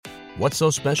What's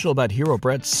so special about Hero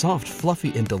Bread's soft,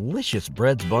 fluffy, and delicious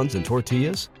breads, buns, and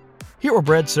tortillas? Hero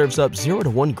Bread serves up 0 to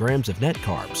 1 grams of net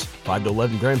carbs, 5 to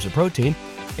 11 grams of protein,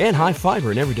 and high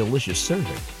fiber in every delicious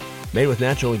serving. Made with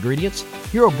natural ingredients,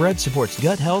 Hero Bread supports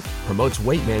gut health, promotes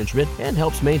weight management, and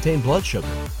helps maintain blood sugar.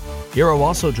 Hero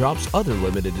also drops other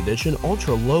limited edition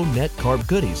ultra-low net carb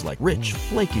goodies like rich,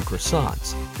 flaky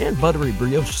croissants and buttery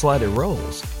brioche slider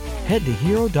rolls. Head to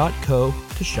hero.co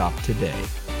to shop today.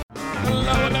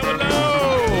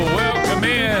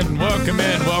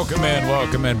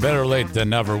 Welcome in. Better late than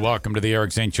never. Welcome to the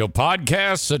Zane Show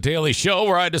Podcast, a daily show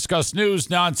where I discuss news,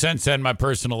 nonsense, and my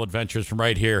personal adventures from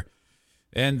right here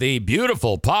in the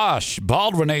beautiful, posh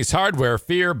Baldwin Ace Hardware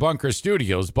Fear Bunker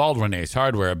Studios. Baldwin Ace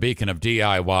Hardware, a beacon of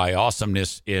DIY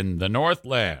awesomeness in the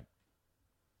Northland.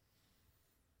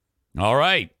 All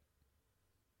right.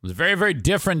 It was a very, very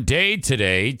different day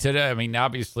today. I mean,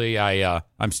 obviously,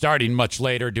 I'm starting much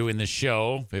later doing this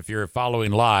show. If you're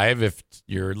following live, if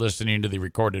you're listening to the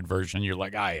recorded version, you're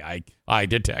like, I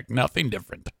detect nothing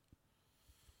different.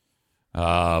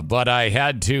 But I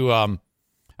had to,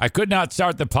 I could not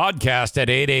start the podcast at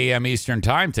 8 a.m. Eastern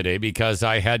time today because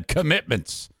I had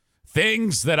commitments,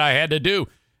 things that I had to do.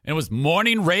 And it was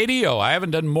morning radio. I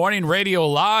haven't done morning radio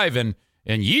live in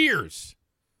years.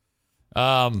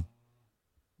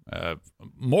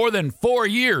 More than 4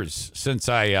 years since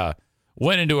I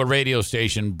went into a radio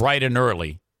station bright and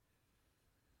early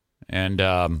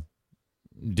and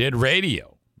did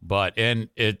radio. And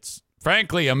it's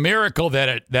frankly a miracle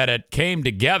that it came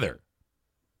together.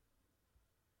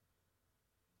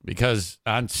 Because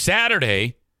on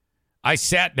Saturday, I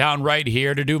sat down right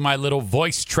here to do my little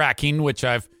voice tracking, which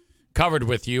I've covered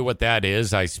with you what that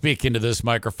is. I speak into this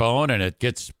microphone, and it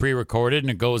gets pre-recorded,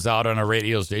 and it goes out on a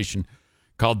radio station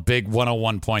called Big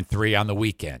 101.3 on the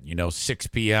weekend. 6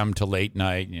 p.m. to late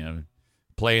night,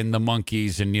 playing the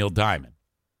Monkees and Neil Diamond.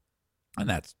 And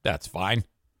that's fine.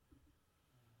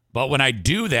 But when I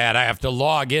do that, I have to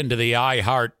log into the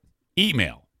iHeart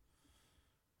email.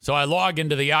 So I log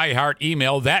into the iHeart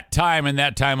email that time and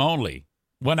that time only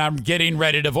when I'm getting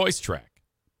ready to voice track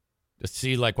to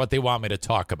see what they want me to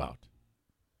talk about.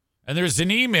 And there's an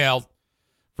email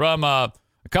from a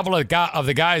couple of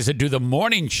the guys that do the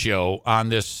morning show on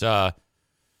this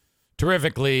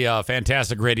terrifically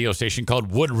fantastic radio station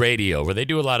called Wood Radio, where they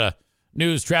do a lot of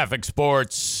news, traffic,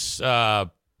 sports,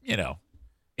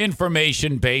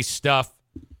 information-based stuff.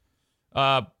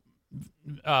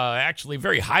 Actually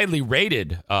very highly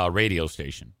rated radio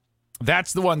station.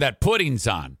 That's the one that Pudding's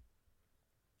on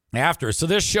after. So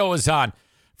this show is on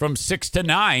from 6 to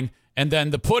 9, and then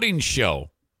the Pudding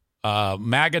Show,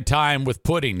 MAGA Time with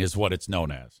Pudding is what it's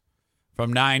known as,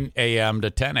 from 9 a.m. to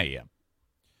 10 a.m.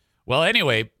 Well,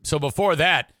 anyway, so before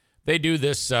that, they do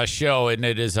this show, and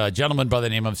it is a gentleman by the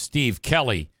name of Steve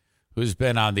Kelly, who's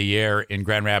been on the air in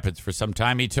Grand Rapids for some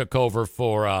time. He took over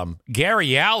for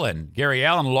Gary Allen. Gary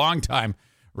Allen, longtime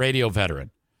radio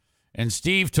veteran. And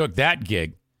Steve took that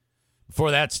gig.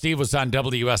 Before that, Steve was on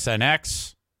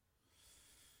WSNX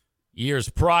years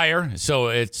prior. So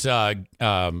it's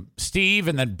Steve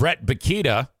and then Brett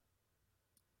Bakita,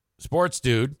 sports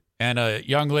dude, and a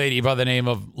young lady by the name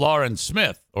of Lauren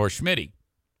Smith, or Schmitty.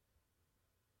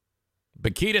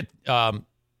 Bakita...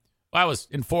 I was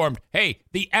informed, hey,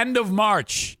 the end of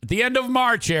March,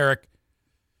 Eric,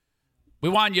 we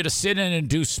want you to sit in and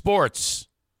do sports.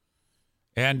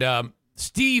 And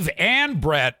Steve and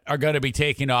Brett are going to be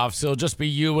taking off, so it'll just be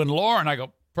you and Lauren. I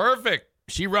go, perfect.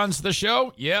 She runs the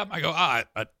show? Yeah. I go,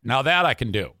 now that I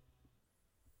can do.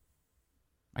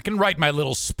 I can write my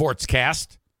little sports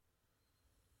cast.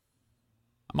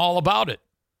 I'm all about it.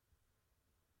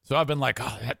 So I've been like,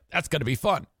 that's going to be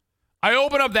fun. I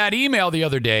opened up that email the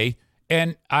other day,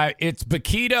 and it's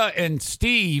Bakita and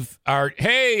Steve are,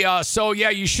 hey, so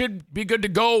yeah, you should be good to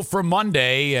go for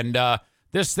Monday, and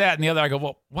this, that, and the other. I go,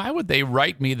 well, why would they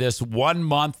write me this 1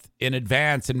 month in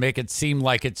advance and make it seem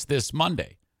like it's this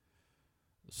Monday?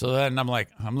 So then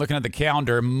I'm looking at the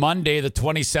calendar, Monday, the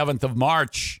 27th of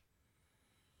March.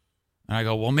 And I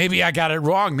go, well, maybe I got it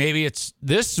wrong. Maybe it's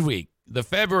this week, the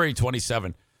February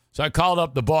 27th. So I called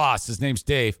up the boss. His name's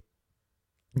Dave.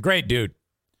 Great dude.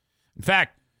 In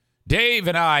fact, Dave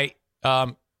and I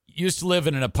used to live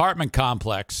in an apartment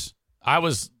complex. I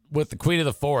was with the Queen of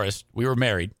the Forest. We were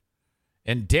married.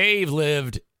 And Dave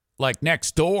lived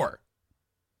next door.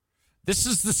 This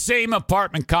is the same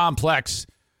apartment complex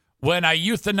when I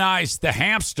euthanized the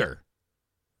hamster.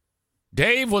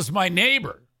 Dave was my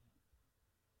neighbor.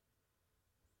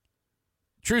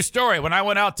 True story. When I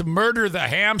went out to murder the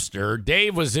hamster,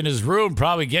 Dave was in his room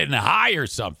probably getting high or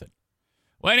something.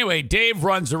 Well, anyway, Dave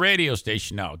runs a radio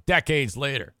station now, decades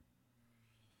later.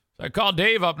 So I called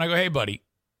Dave up and I go, hey, buddy,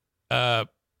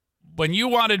 when you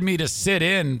wanted me to sit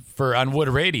in on Wood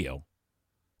Radio,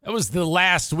 that was the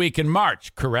last week in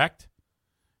March, correct?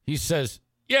 He says,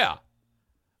 yeah.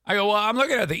 I go, well, I'm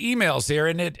looking at the emails here,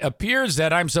 and it appears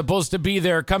that I'm supposed to be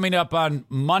there coming up on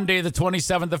Monday, the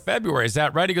 27th of February. Is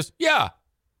that right? He goes, yeah.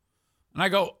 And I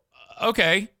go,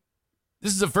 okay.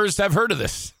 This is the first I've heard of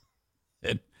this.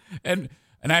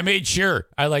 And I made sure.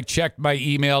 I checked my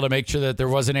email to make sure that there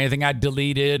wasn't anything I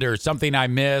deleted or something I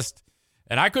missed.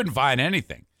 And I couldn't find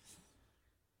anything.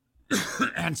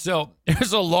 And so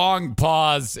there's a long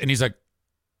pause, and he's like,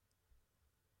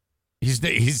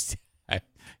 he's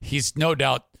no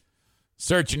doubt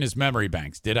searching his memory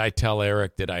banks. Did I tell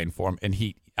Eric? Did I inform? And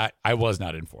I was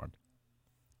not informed.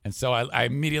 And so I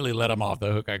immediately let him off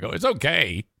the hook. I go, it's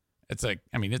okay. It's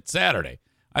it's Saturday.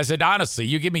 I said, honestly,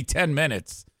 you give me 10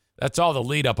 minutes. That's all the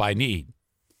lead up I need,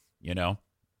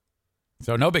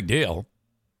 So no big deal.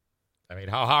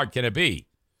 How hard can it be?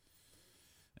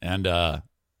 And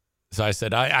so I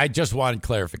said, I just wanted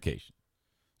clarification.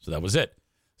 So that was it.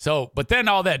 So, but then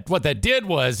what that did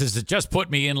is it just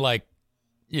put me in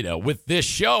with this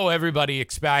show,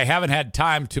 I haven't had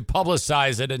time to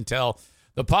publicize it until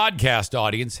the podcast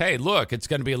audience, hey, look, it's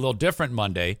going to be a little different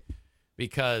Monday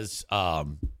because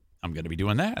I'm going to be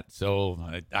doing that. So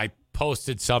I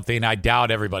posted something. I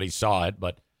doubt everybody saw it,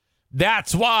 but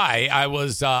that's why I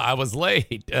was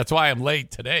late. That's why I'm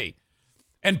late today.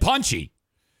 And punchy.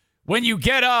 When you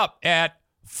get up at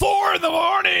 4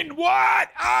 a.m, what?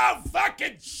 Oh,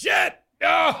 fucking shit.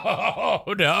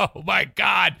 No, my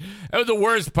God. That was the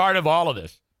worst part of all of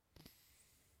this.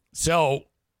 So,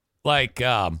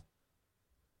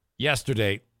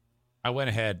 yesterday, I went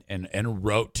ahead and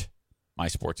wrote my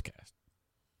sportscast.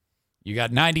 You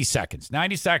got 90 seconds.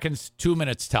 90 seconds, 2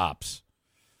 minutes tops.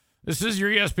 This is your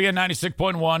ESPN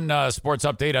 96.1 sports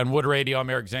update on Wood Radio.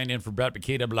 I'm Eric Zane in for Brett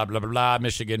Bakita, blah, blah, blah, blah.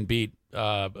 Michigan beat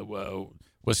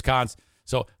Wisconsin.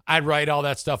 So I write all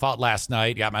that stuff out last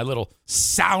night. Got my little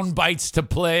sound bites to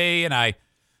play, and it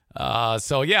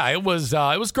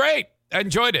was great. I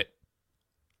enjoyed it.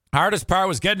 Hardest part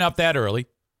was getting up that early,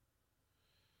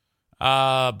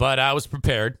 but I was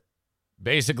prepared.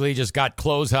 Basically, just got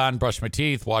clothes on, brushed my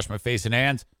teeth, washed my face and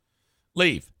hands,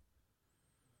 leave.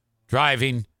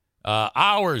 Driving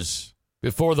hours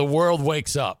before the world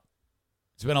wakes up.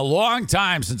 It's been a long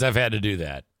time since I've had to do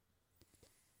that.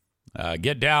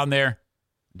 Get down there.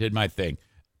 Did my thing.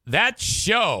 That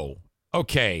show,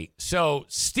 okay, so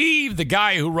Steve, the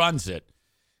guy who runs it,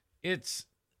 it's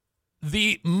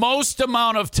the most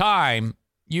amount of time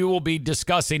you will be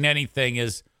discussing anything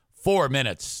is 4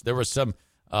 minutes. There were some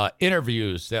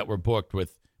interviews that were booked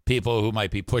with people who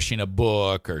might be pushing a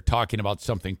book or talking about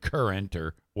something current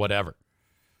or whatever.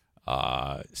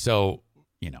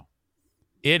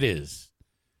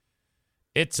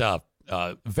 It's a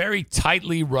very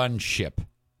tightly run ship.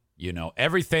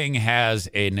 Everything has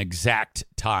an exact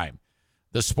time.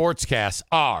 The sportscasts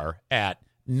are at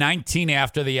 19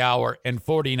 after the hour and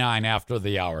 49 after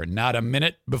the hour. Not a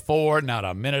minute before, not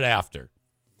a minute after.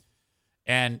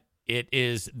 And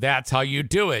that's how you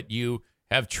do it. You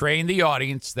have trained the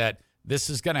audience that this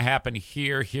is going to happen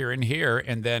here, here, and here,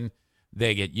 and then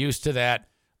they get used to that.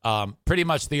 Pretty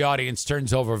much the audience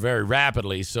turns over very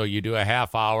rapidly, so you do a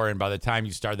half hour, and by the time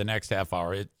you start the next half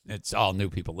hour, it's all new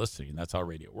people listening. That's how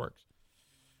radio works.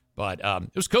 But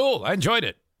it was cool. I enjoyed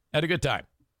it. Had a good time.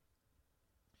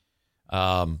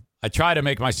 I try to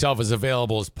make myself as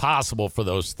available as possible for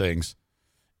those things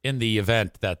in the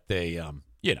event that they,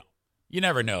 you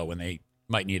never know when they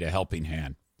might need a helping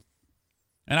hand.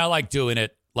 And I like doing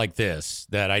it like this,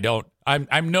 that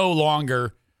I'm no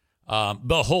longer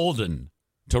beholden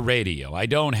to radio. I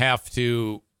don't have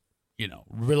to,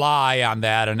 rely on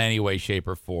that in any way, shape,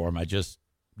 or form. I just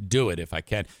do it if I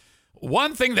can.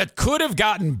 One thing that could have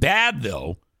gotten bad,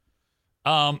 though,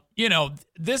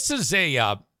 this is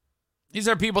these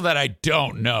are people that I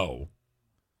don't know.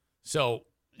 So,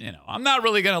 I'm not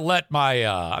really going to let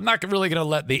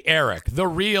the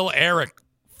real Eric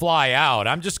fly out.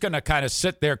 I'm just going to kind of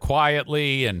sit there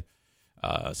quietly and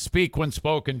speak when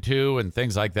spoken to and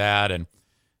things like that. And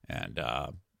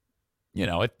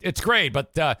it's great,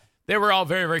 but they were all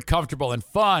very, very comfortable and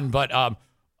fun. But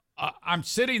I'm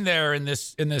sitting there in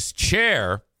this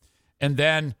chair, and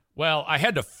then, I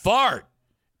had to fart.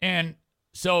 And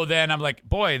so then I'm like,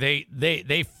 boy,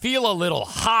 they feel a little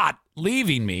hot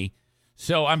leaving me.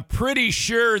 So I'm pretty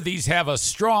sure these have a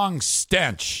strong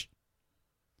stench.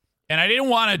 And I didn't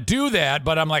want to do that,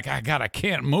 but I'm like, I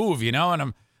can't move, and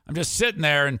I'm just sitting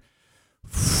there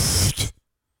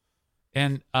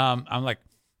and I'm like,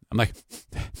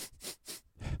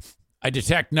 I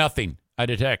detect nothing. I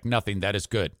detect nothing. That is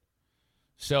good.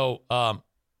 So,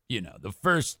 the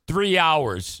first 3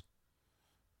 hours,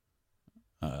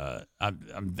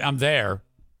 I'm there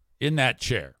in that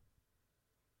chair.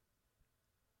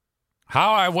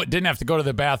 How I didn't have to go to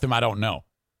the bathroom, I don't know.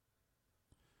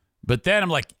 But then I'm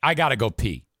like, I got to go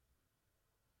pee.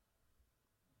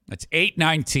 It's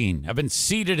 8:19. I've been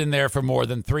seated in there for more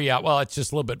than 3 hours. Well, it's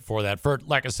just a little bit before that. For,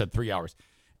 like I said, 3 hours.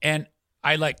 And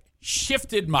I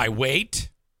shifted my weight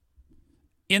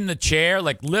in the chair,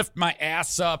 lift my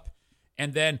ass up.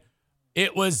 And then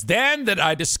it was then that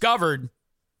I discovered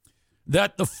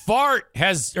that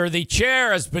the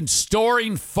chair has been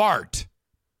storing fart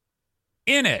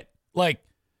in it,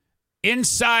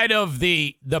 inside of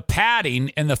the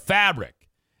padding and the fabric.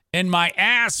 And my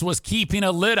ass was keeping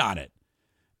a lid on it.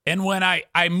 And when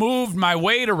I moved my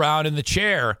weight around in the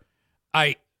chair,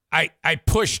 I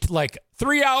pushed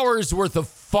 3 hours worth of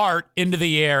fart into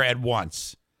the air at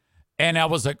once. And I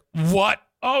was like, what?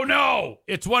 Oh, no.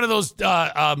 It's one of those,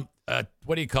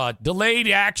 what do you call it? Delayed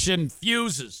action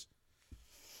fuses.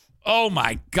 Oh,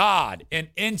 my God. And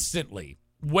instantly,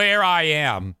 where I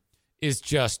am is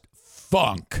just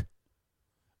funk.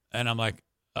 And I'm like,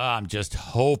 I'm just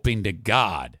hoping to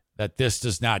God that this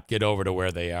does not get over to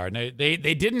where they are. And they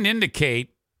didn't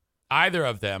indicate, either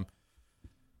of them,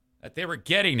 that they were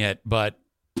getting it, but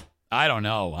I don't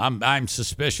know. I'm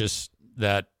suspicious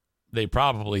that they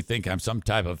probably think I'm some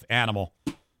type of animal.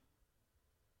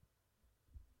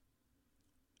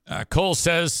 Cole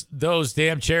says those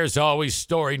damn chairs are always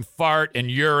storing fart and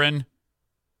urine.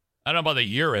 I don't know about the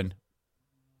urine.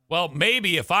 Well,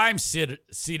 maybe if I'm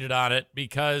seated on it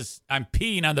because I'm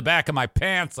peeing on the back of my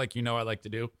pants like I like to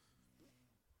do.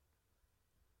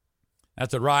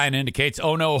 That's what Ryan indicates.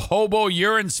 Oh, no, hobo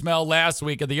urine smell last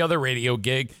week at the other radio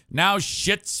gig. Now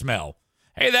shit smell.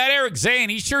 Hey, that Eric Zane,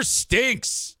 he sure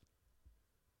stinks.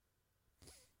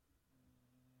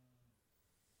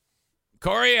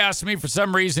 Corey asked me for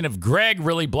some reason if Greg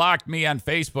really blocked me on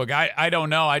Facebook. I don't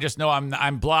know. I just know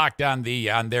I'm blocked on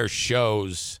their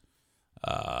show's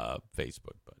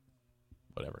Facebook, but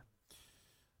whatever.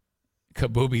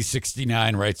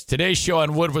 Kabubi69 writes, today's show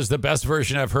on wood was the best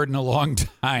version I've heard in a long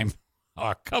time.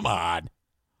 Oh, come on.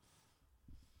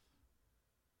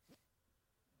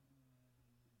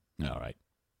 All right.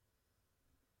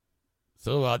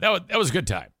 So that was a good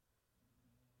time.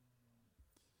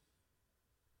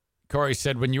 Corey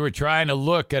said, when you were trying to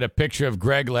look at a picture of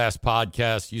Greg last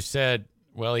podcast, you said,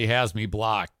 well, he has me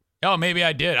blocked. Oh, maybe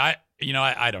I did. I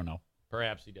don't know.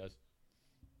 Perhaps he does.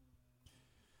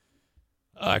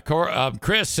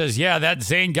 Chris says, yeah, that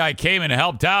Zane guy came and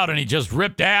helped out, and he just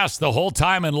ripped ass the whole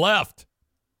time and left.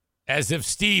 As if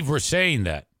Steve were saying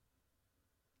that.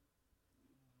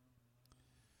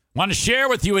 Want to share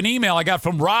with you an email I got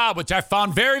from Rob, which I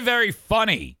found very, very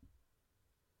funny.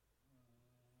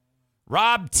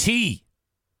 Rob T.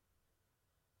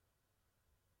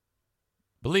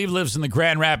 Believe lives in the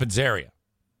Grand Rapids area.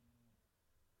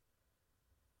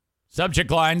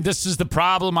 Subject line, this is the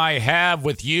problem I have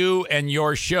with you and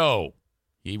your show.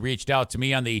 He reached out to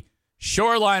me on the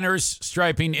Shoreliners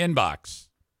Striping inbox.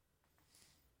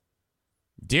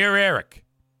 Dear Eric,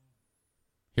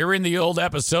 hearing the old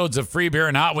episodes of Free Beer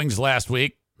and Hot Wings last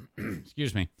week,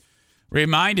 excuse me,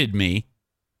 reminded me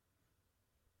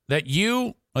that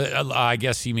you, I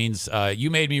guess he means you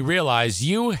made me realize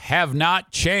you have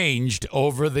not changed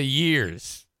over the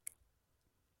years.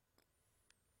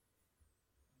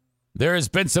 There has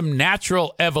been some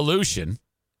natural evolution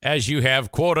as you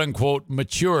have, quote unquote,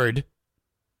 matured,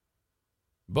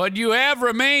 but you have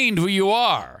remained who you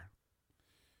are.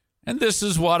 And this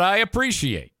is what I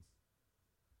appreciate.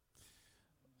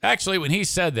 Actually, when he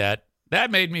said that,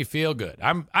 that made me feel good.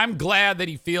 I'm glad that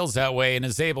he feels that way and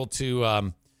is able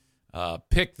to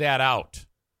pick that out.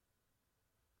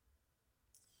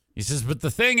 He says, but the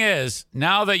thing is,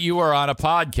 now that you are on a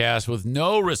podcast with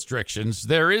no restrictions,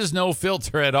 there is no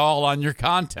filter at all on your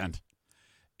content.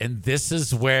 And this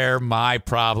is where my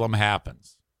problem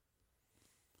happens.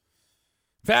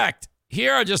 In fact,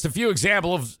 here are just a few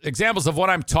examples of what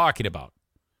I'm talking about.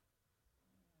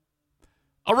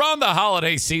 Around the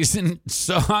holiday season,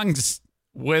 songs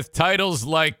with titles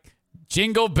like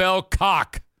Jingle Bell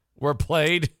Cock were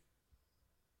played.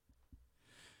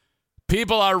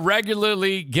 People are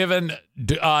regularly given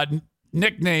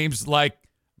nicknames like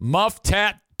Muff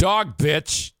Tat Dog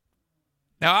Bitch.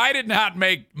 Now, I did not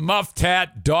make Muff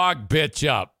Tat Dog Bitch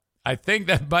up. I think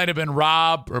that might have been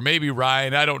Rob or maybe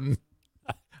Ryan. I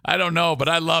don't know, but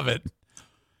I love it.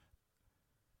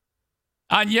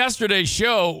 On yesterday's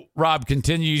show, Rob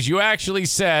continues, you actually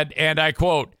said, and I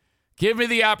quote, Give me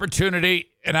the opportunity,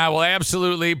 and I will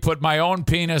absolutely put my own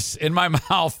penis in my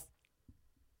mouth.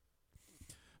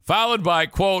 Followed by,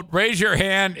 quote, raise your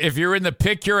hand if you're in the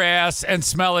pick your ass and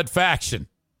smell it faction.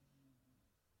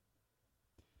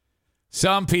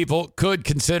 Some people could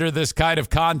consider this kind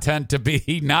of content to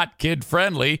be not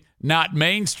kid-friendly, not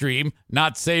mainstream,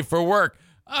 not safe for work.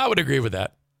 I would agree with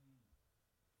that.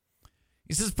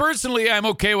 He says, personally, I'm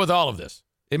okay with all of this.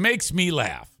 It makes me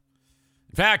laugh.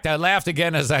 In fact, I laughed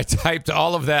again as I typed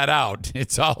all of that out.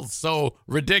 It's all so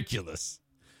ridiculous.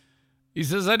 He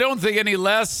says, I don't think any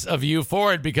less of you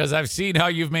for it because I've seen how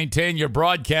you've maintained your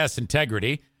broadcast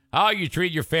integrity, how you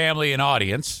treat your family and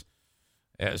audience.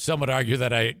 Some would argue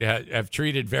that I have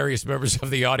treated various members of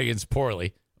the audience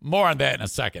poorly. More on that in a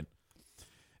second.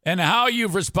 And how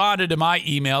you've responded to my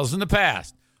emails in the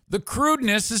past. The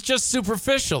crudeness is just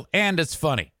superficial, and it's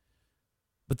funny.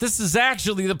 But this is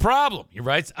actually the problem, he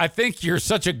writes. I think you're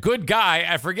such a good guy,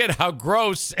 I forget how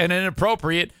gross and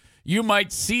inappropriate you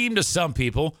might seem to some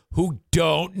people who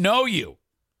don't know you.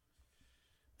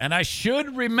 And I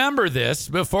should remember this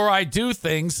before I do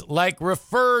things like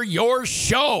refer your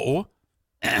show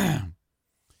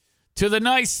to the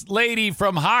nice lady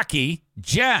from hockey,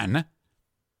 Jen,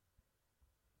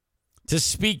 to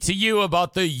speak to you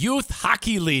about the Youth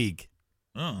Hockey League.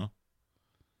 I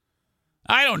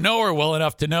don't know her well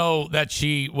enough to know that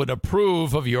she would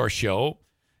approve of your show.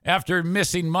 After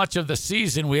missing much of the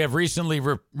season, we have recently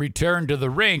returned to the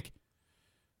rink,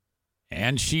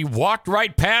 and she walked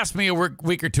right past me a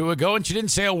week or two ago, and she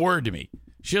didn't say a word to me.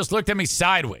 She just looked at me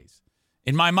sideways.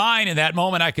 In my mind, in that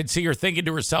moment, I could see her thinking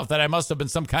to herself that I must have been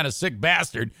some kind of sick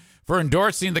bastard for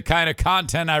endorsing the kind of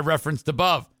content I referenced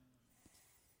above.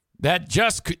 That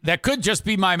could just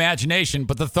be my imagination,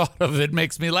 but the thought of it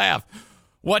makes me laugh.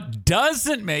 What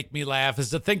doesn't make me laugh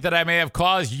is to think that I may have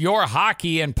caused your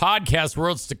hockey and podcast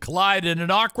worlds to collide in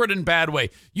an awkward and bad way.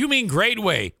 You mean great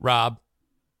way, Rob.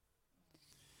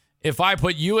 If I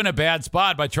put you in a bad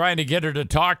spot by trying to get her to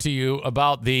talk to you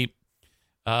about the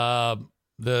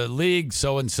league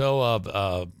so-and-so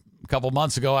a couple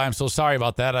months ago, I'm so sorry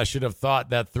about that. I should have thought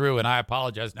that through, and I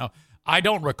apologize. Now, I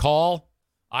don't recall.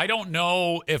 I don't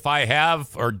know if I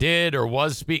have or did or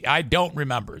was speak. I don't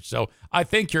remember, so I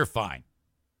think you're fine.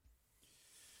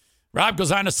 Rob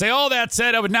goes on to say, all that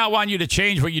said, I would not want you to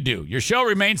change what you do. Your show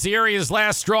remains the area's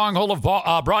last stronghold of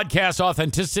broadcast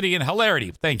authenticity and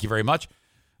hilarity. Thank you very much.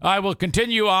 I will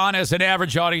continue on as an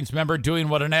average audience member, doing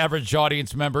what an average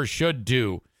audience member should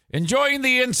do. Enjoying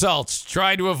the insults,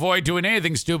 trying to avoid doing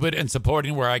anything stupid, and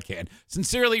supporting where I can.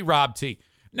 Sincerely, Rob T.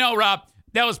 No, Rob,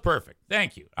 that was perfect.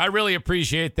 Thank you. I really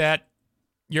appreciate that.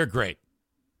 You're great.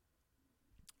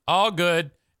 All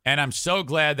good, and I'm so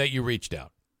glad that you reached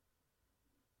out.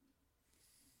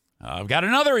 I've got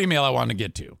another email I want to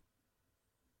get to.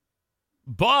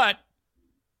 But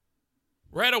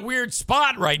we're at a weird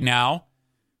spot right now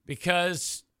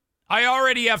because I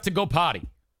already have to go potty.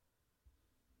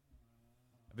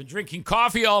 I've been drinking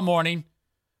coffee all morning.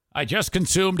 I just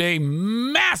consumed a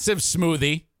massive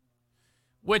smoothie,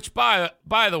 which, by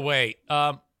the way,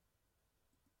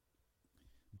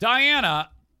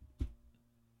 Diana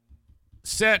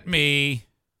sent me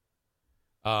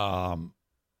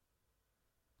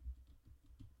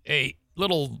a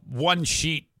little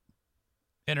one-sheet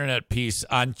internet piece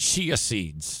on chia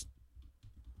seeds.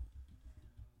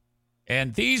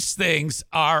 And these things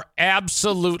are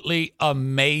absolutely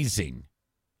amazing.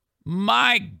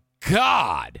 My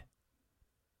God.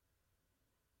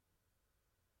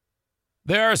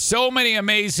 There are so many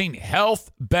amazing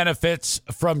health benefits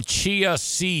from chia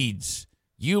seeds.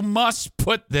 You must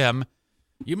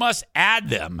add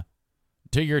them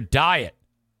to your diet.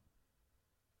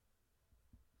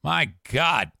 My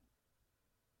God.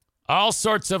 All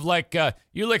sorts of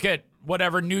you look at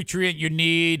whatever nutrient you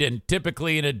need, and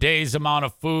typically in a day's amount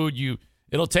of food,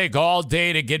 it'll take all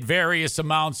day to get various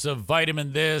amounts of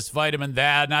vitamin this, vitamin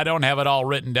that, and I don't have it all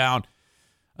written down.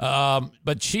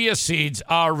 But chia seeds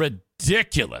are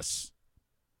ridiculous.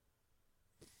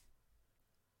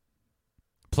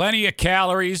 Plenty of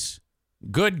calories,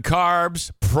 good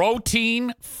carbs,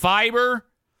 protein, fiber,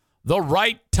 the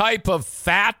right type of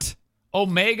fat,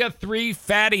 omega-3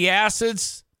 fatty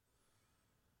acids,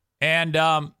 and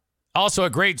also a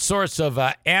great source of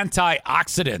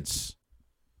antioxidants.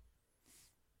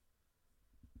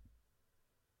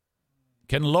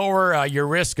 Can lower your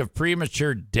risk of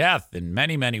premature death in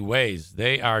many, many ways.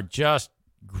 They are just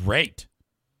great.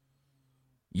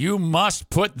 You must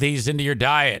put these into your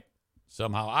diet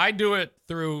somehow. I do it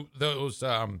through those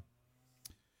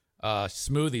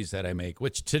smoothies that I make,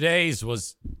 which today's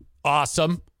was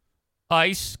awesome.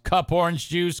 Ice, cup orange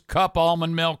juice, cup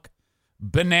almond milk,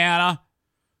 banana,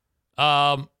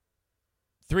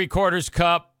 3/4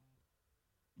 cup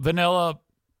vanilla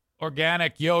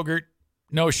organic yogurt,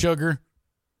 no sugar,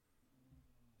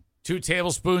 2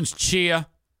 tablespoons chia,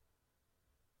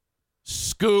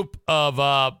 scoop of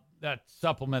that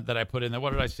supplement that I put in there.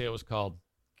 What did I say it was called?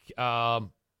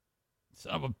 Son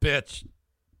of a bitch.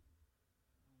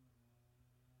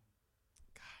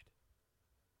 God.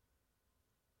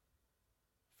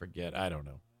 Forget. I don't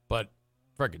know. But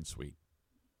friggin' sweet.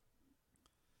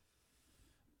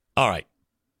 All right.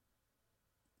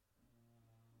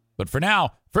 But for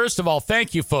now, first of all,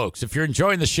 thank you, folks. If you're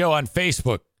enjoying the show on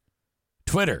Facebook,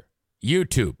 Twitter,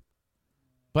 YouTube.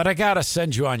 But I got to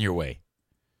send you on your way.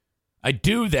 I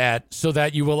do that so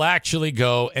that you will actually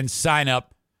go and sign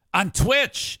up on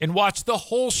Twitch and watch the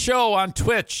whole show on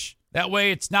Twitch. That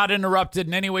way it's not interrupted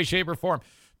in any way, shape, or form.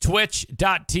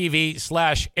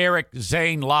 Twitch.tv/Eric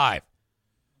Zane Live.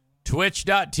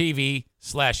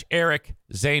 Twitch.tv/Eric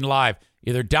Zane Live.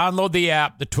 Either download the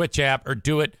app, the Twitch app, or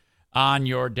do it on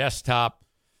your desktop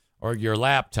or your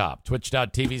laptop.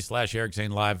 Twitch.tv/Eric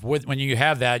Zane Live. When you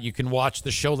have that, you can watch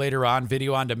the show later on,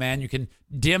 video on demand. You can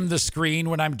dim the screen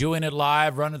when I'm doing it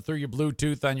live, running through your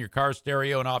Bluetooth on your car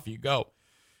stereo, and off you go.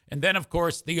 And then, of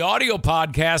course, the audio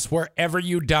podcast wherever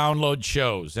you download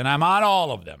shows. And I'm on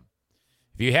all of them.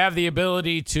 If you have the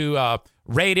ability to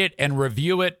rate it and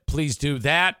review it, please do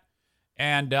that.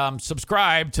 And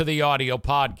subscribe to the audio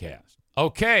podcast.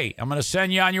 Okay, I'm going to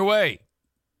send you on your way.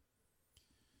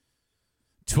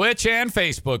 Twitch and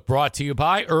Facebook brought to you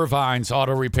by Irvine's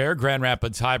Auto Repair, Grand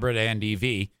Rapids Hybrid and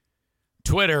EV.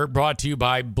 Twitter brought to you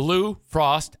by Blue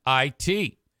Frost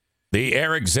IT. The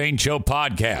Eric Zane Show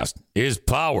Podcast is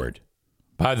powered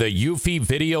by the Eufy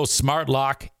Video Smart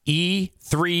Lock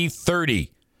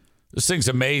E330. This thing's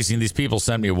amazing. These people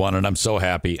sent me one, and I'm so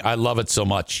happy. I love it so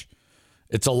much.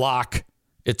 It's a lock.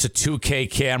 It's a 2K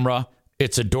camera.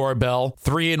 It's a doorbell.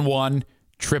 3-in-1,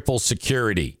 triple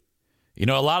security. You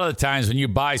know, a lot of the times when you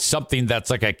buy something that's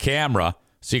like a camera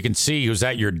so you can see who's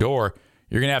at your door,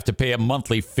 you're going to have to pay a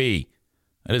monthly fee.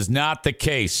 That is not the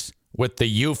case with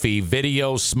the Eufy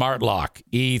Video Smart Lock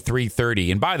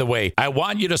E330. And by the way, I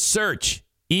want you to search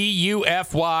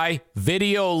EUFY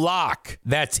Video Lock.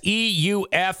 That's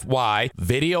EUFY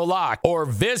Video Lock. Or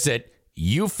visit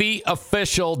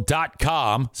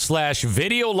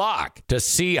eufyofficial.com/video lock to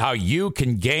see how you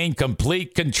can gain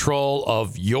complete control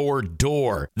of your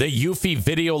door. The Eufy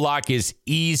Video Lock is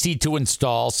easy to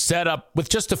install, set up with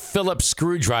just a Phillips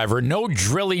screwdriver, no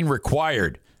drilling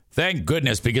required. Thank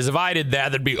goodness, because if I did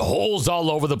that, there'd be holes all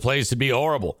over the place. It'd be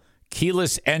horrible.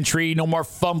 Keyless entry, no more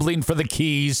fumbling for the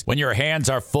keys when your hands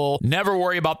are full. Never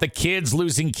worry about the kids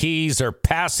losing keys or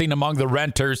passing among the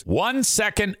renters. 1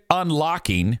 second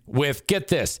unlocking with, get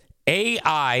this,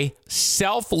 AI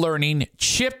self-learning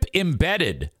chip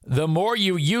embedded. The more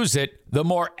you use it, the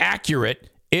more accurate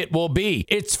it will be.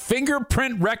 It's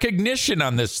fingerprint recognition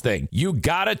on this thing. You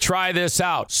gotta try this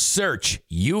out. Search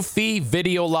Eufy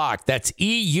Video Lock. That's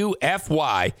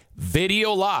EUFY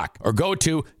Video Lock. Or go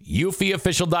to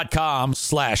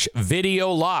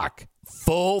eufyofficial.com/video lock.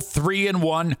 Full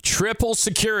 3-in-1 triple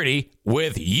security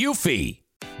with Eufy.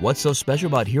 What's so special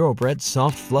about Hero Bread's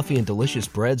soft, fluffy, and delicious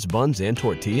breads, buns, and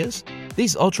tortillas?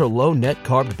 These ultra-low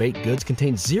net-carb baked goods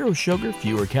contain zero sugar,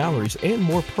 fewer calories, and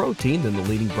more protein than the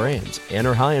leading brands, and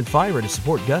are high in fiber to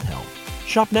support gut health.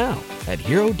 Shop now at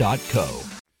hero.co.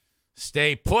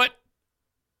 Stay put.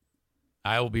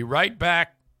 I will be right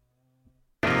back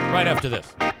right after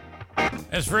this.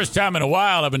 It's the first time in a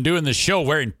while I've been doing this show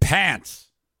wearing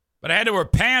pants. But I had to wear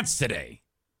pants today.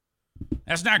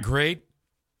 That's not great.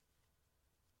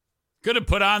 Could have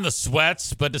put on the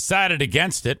sweats, but decided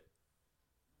against it.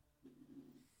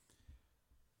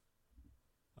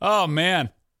 Oh, man.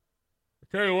 I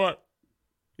tell you what.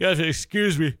 You guys,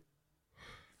 excuse me.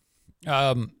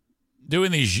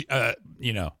 Doing these,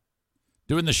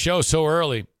 doing the show so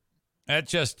early, that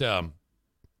just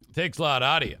takes a lot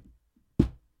out of you.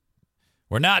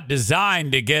 We're not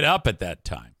designed to get up at that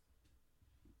time.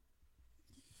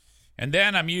 And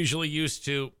then I'm usually used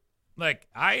to, like,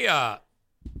 I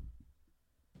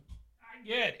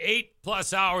get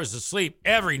 8+ hours of sleep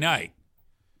every night,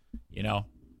 you know.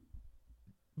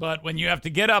 But when you have to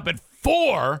get up at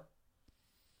 4,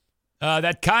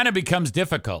 that kind of becomes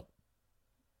difficult.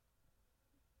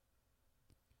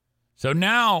 So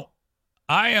now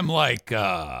I am like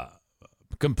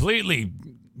completely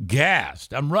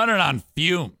gassed. I'm running on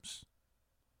fumes.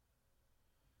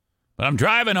 But I'm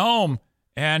driving home,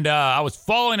 and I was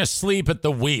falling asleep at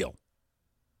the wheel.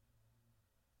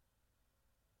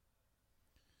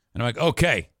 And I'm like,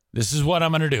 okay, this is what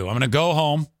I'm going to do. I'm going to go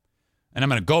home, and I'm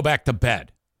going to go back to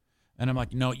bed. And I'm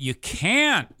like, no, you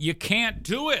can't. You can't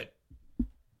do it.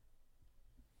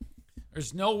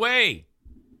 There's no way.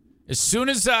 As soon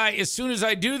as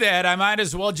I do that, I might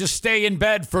as well just stay in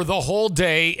bed for the whole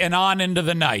day and on into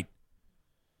the night.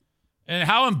 And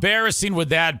how embarrassing would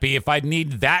that be if I'd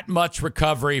need that much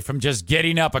recovery from just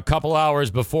getting up a couple hours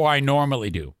before I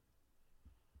normally do?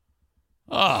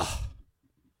 Oh,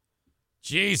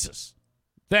 Jesus.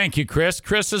 Thank you, Chris.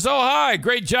 Chris says, oh, hi,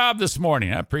 great job this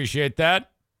morning. I appreciate that.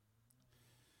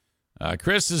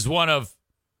 Chris is one of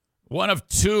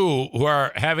two who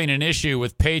are having an issue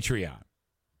with Patreon.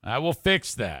 I will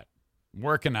fix that. I'm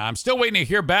working on. I'm still waiting to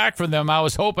hear back from them. I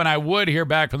was hoping I would hear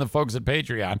back from the folks at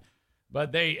Patreon,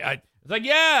 but it's like,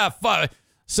 yeah,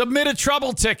 submit a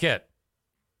trouble ticket.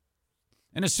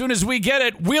 And as soon as we get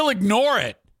it, we'll ignore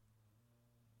it.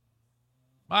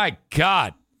 My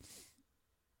God.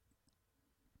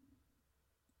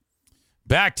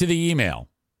 Back to the email.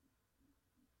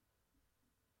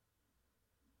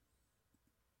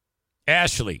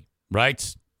 Ashley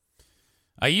writes,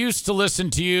 I used to listen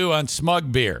to you on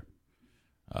Smug Beer.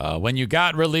 When you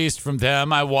got released from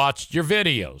them, I watched your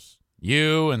videos.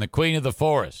 You and the Queen of the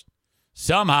Forest.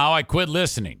 Somehow I quit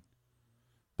listening.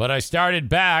 But I started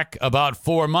back about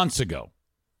 4 months ago.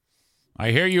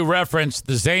 I hear you reference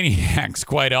the Zaniacs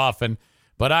quite often,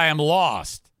 but I am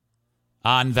lost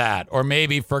on that, or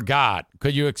maybe forgot.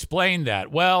 Could you explain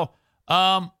that? Well,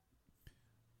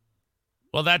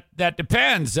 that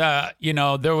depends.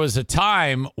 There was a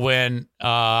time when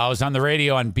I was on the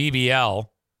radio on BBL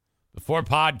before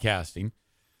podcasting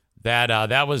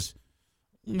that was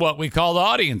what we called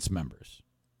audience members.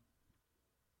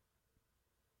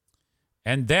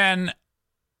 And then,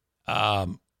 I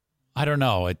don't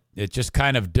know, it just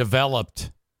kind of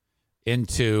developed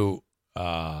into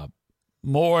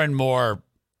more and more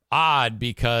odd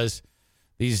because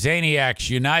the Zaniacs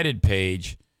United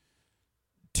page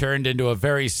turned into a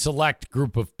very select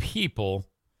group of people.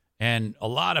 And a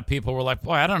lot of people were like,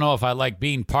 boy, I don't know if I like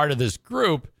being part of this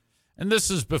group. And this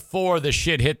is before the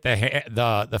shit hit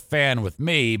the fan with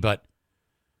me. But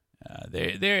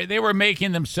they were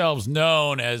making themselves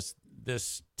known as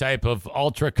this type of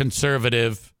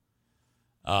ultra-conservative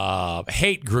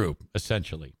hate group,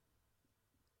 essentially,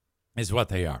 is what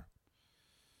they are.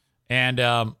 And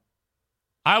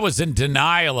I was in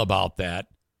denial about that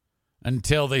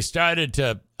until they started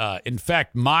to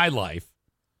infect my life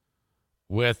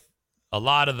with a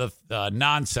lot of the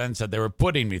nonsense that they were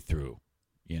putting me through.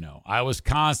 I was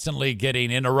constantly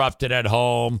getting interrupted at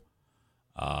home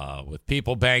with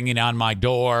people banging on my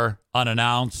door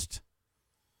unannounced.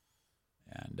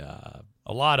 And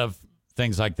a lot of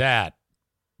things like that.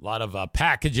 A lot of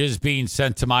packages being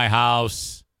sent to my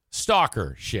house.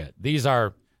 Stalker shit. These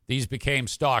became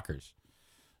stalkers.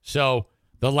 So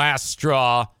the last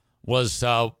straw was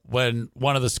when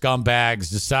one of the scumbags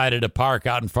decided to park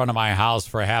out in front of my house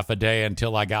for half a day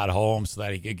until I got home so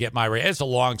that he could get my... It's a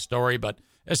long story, but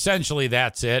essentially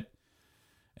that's it.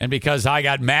 And because I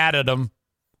got mad at him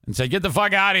and said, get the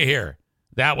fuck out of here,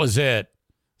 that was it.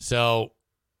 So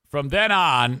from then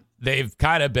on, they've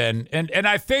kind of been... And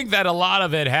I think that a lot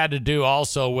of it had to do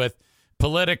also with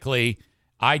politically,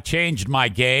 I changed my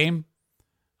game.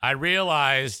 I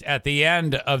realized at the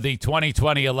end of the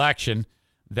 2020 election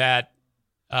that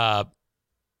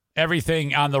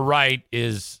everything on the right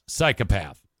is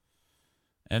psychopath.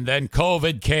 And then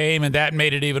COVID came, and that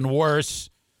made it even worse.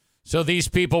 So these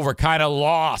people were kind of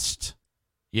lost.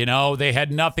 They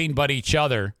had nothing but each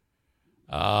other.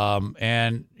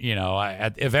 Eventually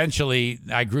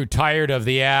I grew tired of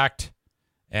the act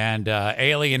and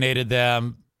alienated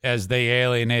them as they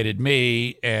alienated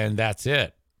me, and that's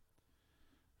it.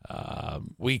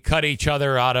 We cut each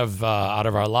other out of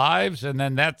our lives, and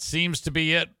then that seems to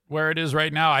be it where it is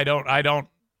right now. I don't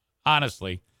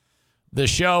honestly. The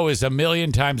show is a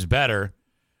million times better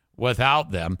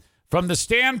without them. From the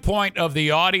standpoint of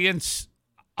the audience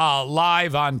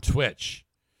live on Twitch,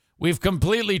 we've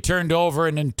completely turned over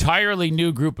an entirely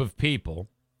new group of people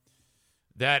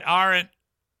that aren't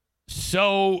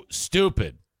so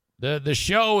stupid. The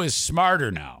show is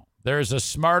smarter now. There's a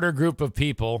smarter group of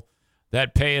people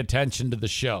that pay attention to the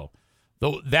show.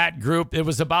 That group, it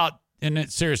was about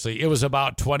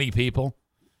 20 people.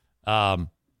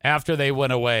 After they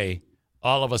went away,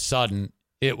 all of a sudden,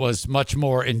 it was much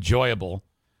more enjoyable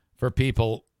for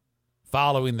people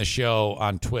following the show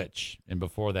on Twitch. And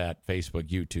before that, Facebook,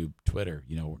 YouTube, Twitter,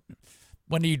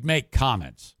 when you'd make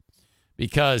comments.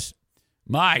 Because,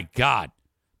 my God,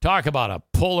 talk about a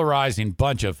polarizing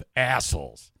bunch of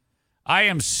assholes. I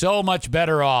am so much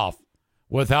better off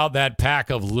without that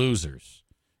pack of losers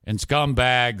and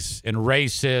scumbags and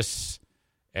racists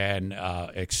and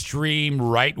extreme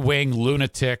right-wing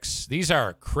lunatics. These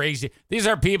are crazy. These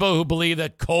are people who believe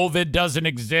that COVID doesn't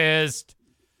exist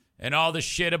and all the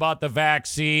shit about the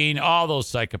vaccine, all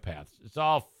those psychopaths. It's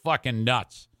all fucking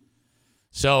nuts.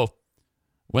 So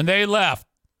when they left,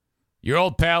 your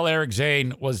old pal Eric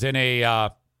Zane was in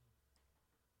a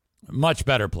much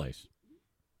better place.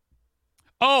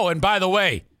 Oh, and by the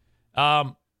way,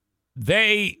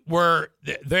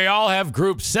 they all have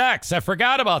group sex. I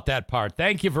forgot about that part.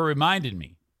 Thank you for reminding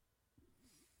me.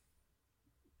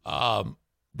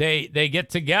 They get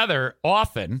together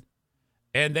often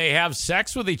and they have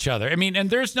sex with each other. I mean, and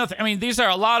there's nothing, I mean, these are,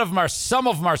 a lot of them are, some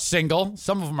of them are single,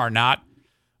 some of them are not.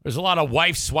 There's a lot of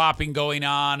wife swapping going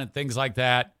on and things like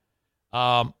that.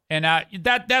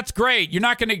 That's great. You're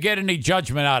not going to get any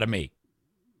judgment out of me.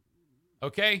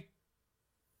 Okay?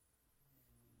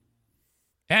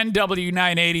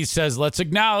 NW980 says, let's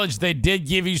acknowledge they did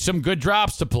give you some good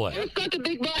drops to play. Let's got the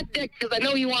big black dick because I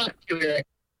know you want to.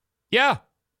 Yeah,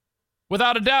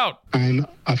 without a doubt. I'm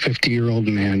a 50-year-old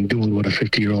man doing what a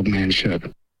 50-year-old man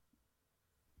should.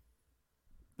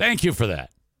 Thank you for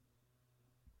that.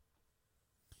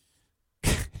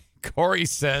 Corey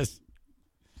says,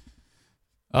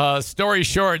 story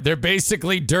short, they're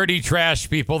basically dirty trash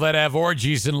people that have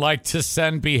orgies and like to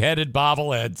send beheaded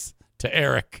bobbleheads to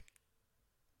Eric.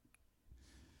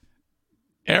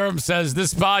 Aram says,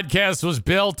 this podcast was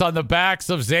built on the backs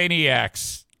of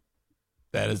Zaniacs.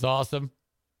 That is awesome.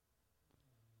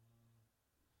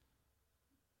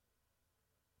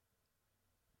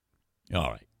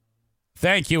 All right.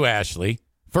 Thank you, Ashley,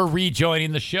 for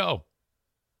rejoining the show.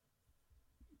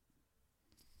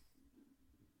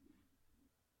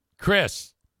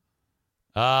 Chris,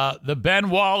 the Ben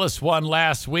Wallace one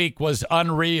last week was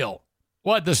unreal.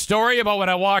 What, the story about when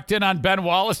I walked in on Ben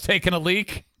Wallace taking a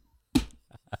leak?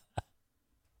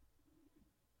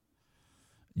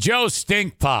 Joe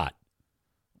Stinkpot,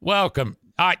 welcome.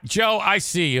 Joe, I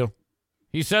see you.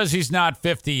 He says he's not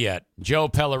 50 yet. Joe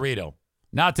Pellerito,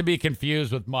 not to be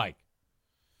confused with Mike.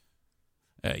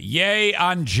 Yay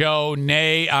on Joe,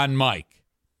 nay on Mike.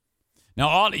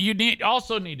 Now, you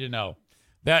also need to know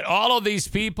that all of these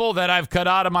people that I've cut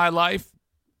out of my life,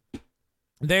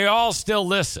 they all still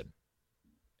listen.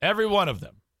 Every one of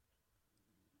them.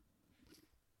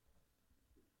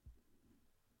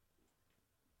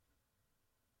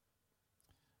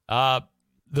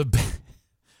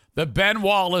 The Ben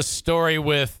Wallace story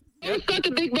with Let's got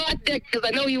the big black dick because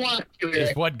I know you want to.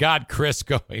 is what got Chris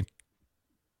going.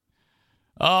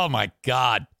 Oh, my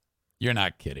God. You're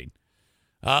not kidding.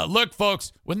 Look,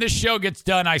 folks, when this show gets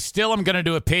done, I still am going to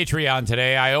do a Patreon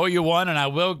today. I owe you one, and I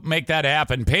will make that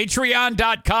happen.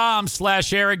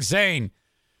 Patreon.com/Eric Zane.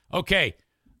 Okay.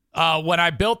 When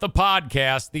I built the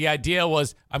podcast, the idea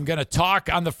was I'm going to talk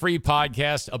on the free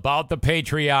podcast about the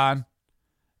Patreon,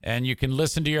 and you can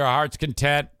listen to your heart's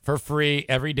content for free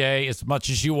every day as much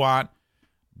as you want.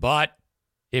 But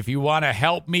if you want to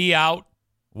help me out,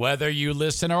 whether you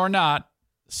listen or not,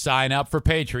 sign up for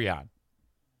Patreon.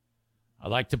 I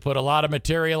like to put a lot of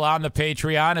material on the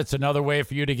Patreon. It's another way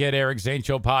for you to get Eric Zane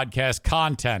Show Podcast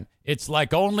content. It's like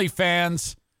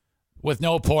OnlyFans with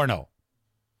no porno.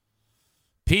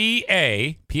 P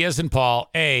as in Paul,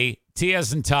 A, T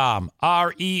as in Tom,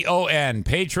 REON,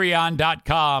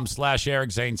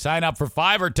 patreon.com/Eric Zane. Sign up for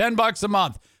 $5 or $10 a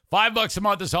month. $5 a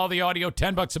month is all the audio,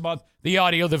 $10 a month, the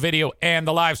audio, the video, and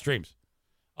the live streams.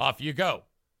 Off you go.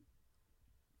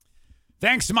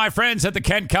 Thanks to my friends at the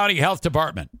Kent County Health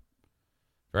Department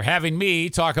for having me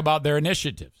talk about their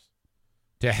initiatives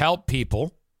to help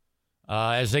people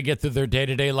as they get through their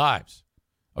day-to-day lives.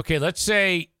 Okay, let's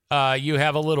say you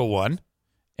have a little one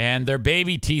and their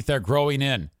baby teeth are growing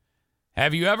in.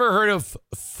 Have you ever heard of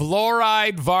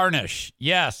fluoride varnish?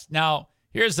 Yes. Now,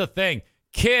 here's the thing.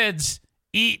 Kids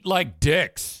eat like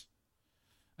dicks.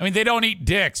 I mean, they don't eat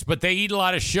dicks, but they eat a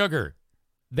lot of sugar.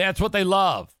 That's what they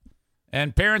love.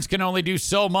 And parents can only do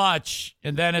so much.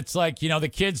 And then it's like,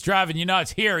 the kid's driving you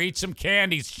nuts. Here, eat some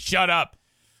candies. Shut up.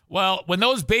 Well, when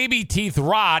those baby teeth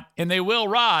rot, and they will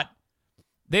rot,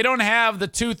 they don't have the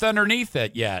tooth underneath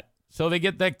it yet. So they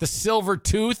get like the silver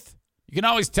tooth. You can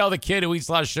always tell the kid who eats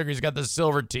a lot of sugar, he's got the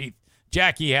silver teeth.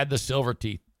 Jackie had the silver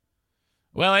teeth.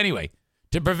 Well, anyway,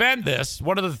 to prevent this,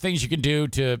 one of the things you can do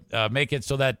to make it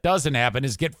so that doesn't happen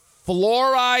is get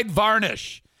fluoride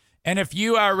varnish. And if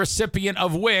you are a recipient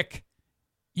of WIC,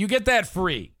 you get that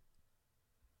free.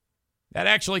 That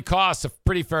actually costs a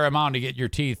pretty fair amount to get your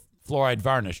teeth fluoride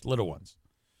varnished, little ones.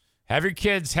 Have your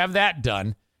kids have that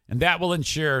done, and that will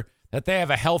ensure that they have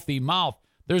a healthy mouth.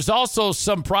 There's also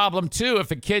some problem, too, if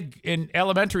a kid in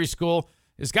elementary school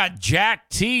has got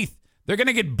jacked teeth. They're going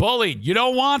to get bullied. You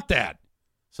don't want that.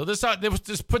 So this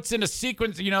puts in a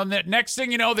sequence, next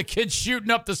thing you know, the kid's shooting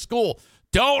up the school.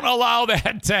 Don't allow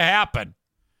that to happen.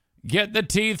 Get the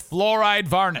teeth fluoride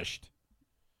varnished.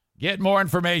 Get more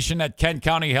information at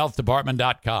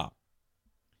KentCountyHealthDepartment.com.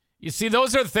 You see,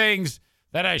 those are things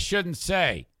that I shouldn't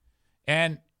say.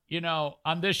 And,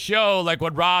 on this show, like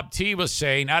what Rob T was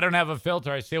saying, I don't have a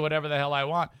filter. I say whatever the hell I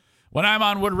want. When I'm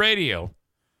on Wood Radio,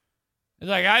 it's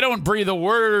like I don't breathe a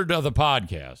word of the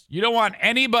podcast. You don't want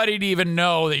anybody to even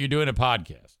know that you're doing a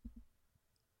podcast.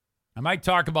 I might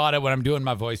talk about it when I'm doing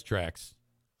my voice tracks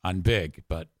on Big,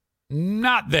 but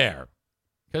not there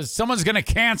because someone's going to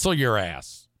cancel your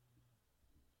ass.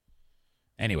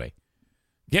 Anyway,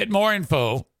 get more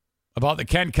info about the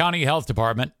Kent County Health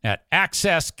Department at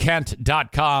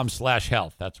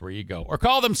accesskent.com/health. That's where you go. Or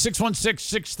call them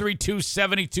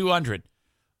 616-632-7200.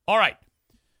 All right.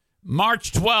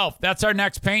 March 12th, that's our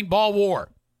next paintball war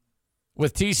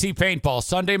with TC Paintball.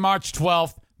 Sunday, March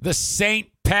 12th, the St.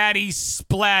 Patty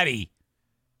Splatty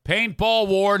Paintball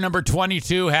War number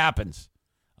 22 happens.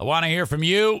 I want to hear from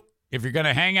you if you're going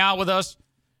to hang out with us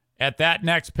at that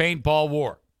next paintball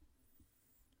war.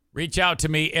 Reach out to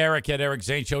me, Eric, at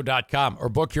ericzaneshow.com, or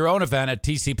book your own event at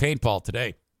TC Paintball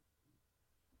today.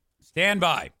 Stand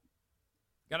by.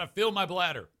 Got to fill my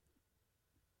bladder.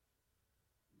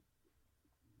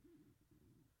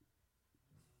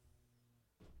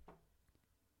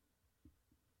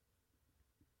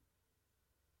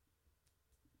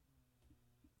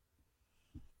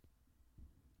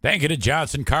 Thank you to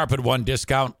Johnson Carpet One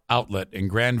Discount Outlet in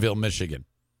Granville, Michigan.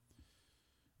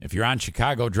 If you're on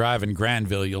Chicago Drive in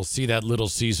Granville, you'll see that Little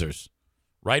Caesars.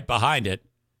 Right behind it,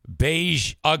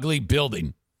 beige, ugly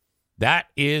building. That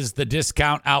is the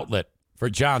discount outlet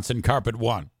for Johnson Carpet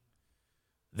One.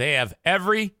 They have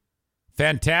every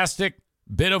fantastic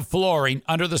bit of flooring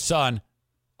under the sun,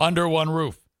 under one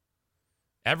roof.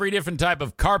 Every different type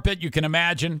of carpet you can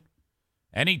imagine.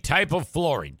 Any type of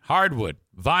flooring, hardwood,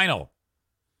 vinyl,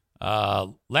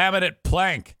 laminate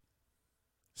plank,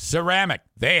 ceramic.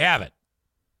 They have it.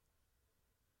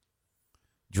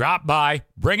 Drop by,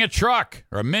 bring a truck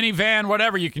or a minivan,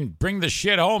 whatever. You can bring the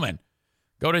shit home in.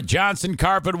 Go to Johnson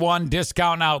Carpet One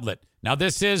Discount Outlet. Now,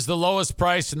 this is the lowest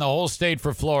price in the whole state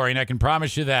for flooring. I can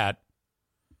promise you that.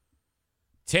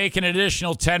 Take an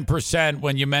additional 10%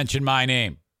 when you mention my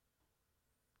name.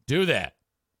 Do that.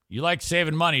 You like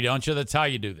saving money, don't you? That's how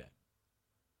you do that.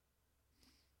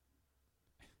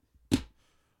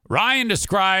 Ryan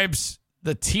describes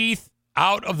the teeth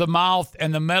out of the mouth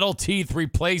and the metal teeth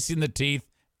replacing the teeth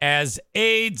as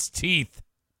AIDS teeth.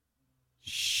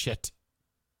 Shit.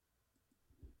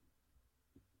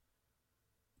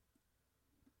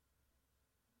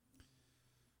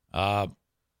 I'm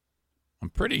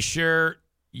pretty sure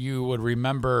you would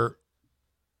remember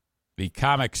the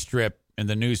comic strip in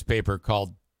the newspaper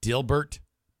called Dilbert.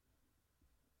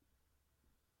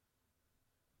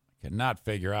 I cannot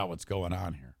figure out what's going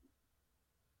on here.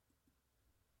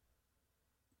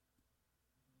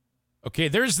 Okay,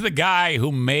 there's the guy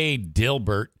who made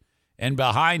Dilbert, and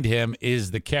behind him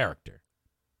is the character.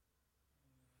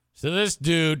 So this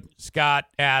dude, Scott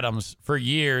Adams, for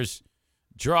years,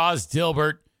 draws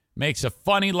Dilbert, makes a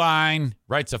funny line,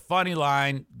 writes a funny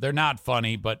line. They're not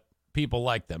funny, but people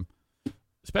like them,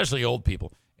 especially old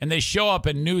people. And they show up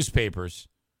in newspapers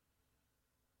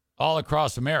all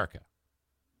across America.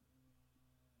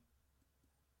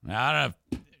 Now, I don't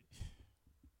know.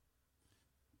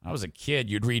 When I was a kid,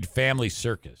 you'd read Family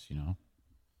Circus,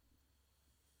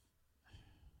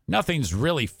 Nothing's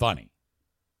really funny.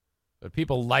 But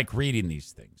people like reading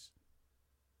these things.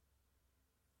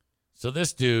 So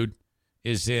this dude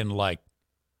is in like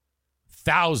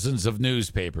thousands of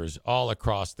newspapers all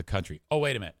across the country. Oh,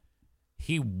 wait a minute.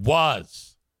 He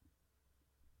was.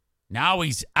 Now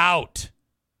he's out.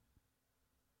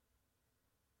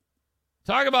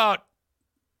 Talk about,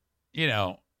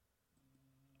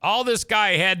 all this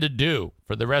guy had to do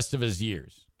for the rest of his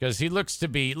years, because he looks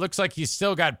like he's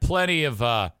still got plenty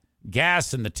of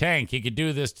gas in the tank. He could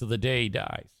do this till the day he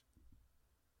dies.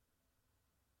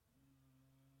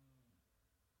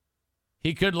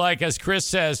 He could, like, as Chris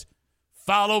says,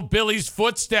 follow Billy's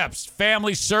footsteps,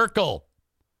 family circle.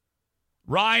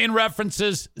 Ryan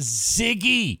references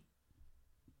Ziggy.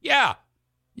 Yeah,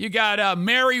 you got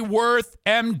Mary Worth,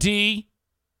 MD,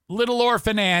 Little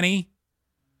Orphan Annie,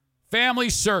 Family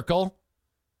Circle,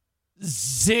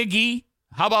 Ziggy.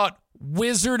 How about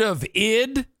Wizard of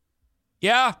Id?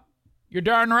 Yeah, you're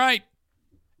darn right.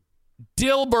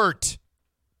 Dilbert.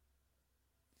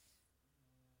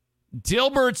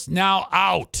 Dilbert's now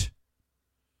out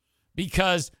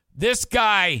because this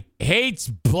guy hates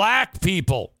black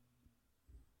people.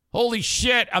 Holy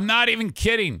shit. I'm not even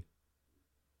kidding.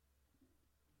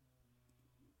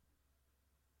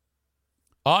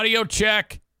 Audio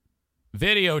check.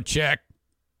 Video check.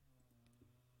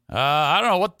 I don't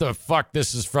know what the fuck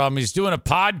this is from. He's doing a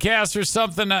podcast or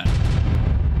something.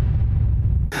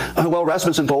 Well,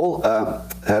 Rasmussen poll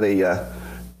had a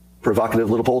provocative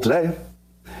little poll today.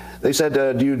 They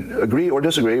said, do you agree or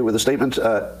disagree with the statement,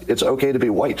 it's okay to be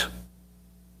white?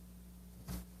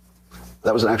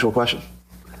 That was an actual question.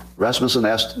 Rasmussen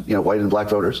asked, white and black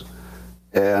voters,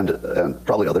 and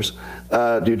probably others,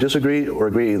 do you disagree or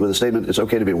agree with the statement, it's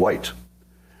okay to be white?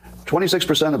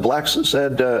 26% of blacks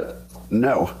said,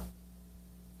 no,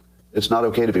 it's not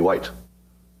okay to be white.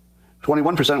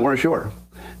 21% weren't sure.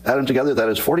 Add them together, that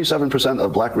is 47%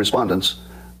 of black respondents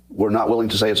were not willing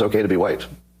to say it's okay to be white.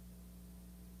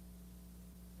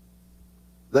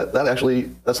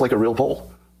 That's like a real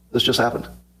poll. This just happened.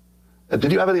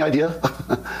 Did you have any idea?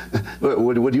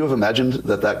 Would you have imagined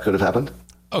that could have happened?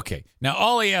 Okay. Now,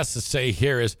 all he has to say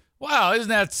here is, wow, isn't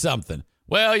that something?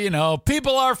 Well,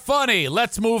 people are funny.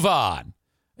 Let's move on.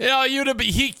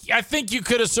 I think you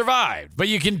could have survived, but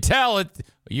you can tell it.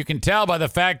 You can tell by the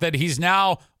fact that he's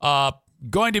now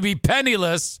going to be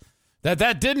penniless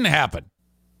that didn't happen.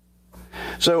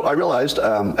 So I realized,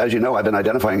 as you know, I've been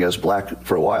identifying as black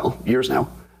for a while, years now,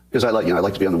 because I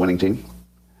like to be on the winning team,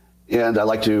 and I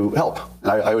like to help.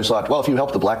 And I always thought, well, if you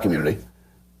help the black community,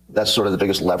 that's sort of the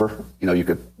biggest lever. You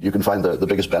can find the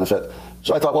biggest benefit.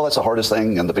 So I thought, well, that's the hardest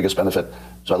thing and the biggest benefit.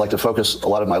 So I'd like to focus a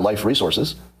lot of my life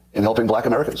resources in helping black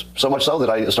Americans. So much so that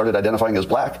I started identifying as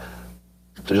black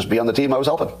to just be on the team I was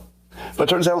helping. But it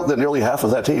turns out that nearly half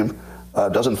of that team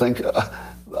doesn't think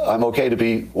I'm okay to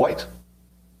be white,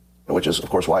 which is, of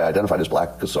course, why I identified as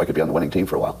black, so I could be on the winning team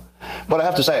for a while. But I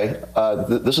have to say,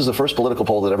 this is the first political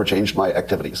poll that ever changed my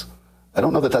activities. I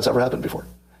don't know that that's ever happened before.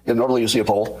 Normally you see a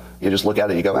poll, you just look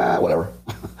at it, you go, whatever.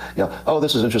 Oh,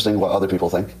 this is interesting what other people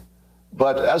think.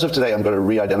 But as of today, I'm going to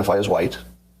re-identify as white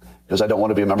because I don't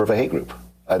want to be a member of a hate group.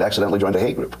 I'd accidentally joined a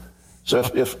hate group. So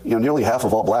if nearly half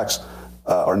of all blacks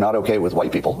are not okay with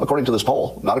white people, according to this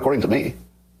poll, not according to me,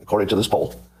 according to this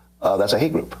poll, that's a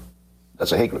hate group.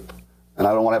 That's a hate group. And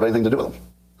I don't want to have anything to do with them.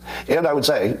 And I would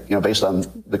say, based on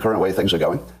the current way things are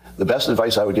going, the best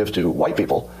advice I would give to white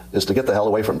people is to get the hell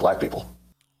away from black people.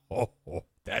 Oh,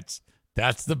 that's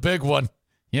the big one.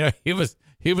 He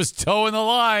was towing the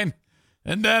line,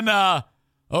 and then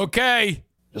okay,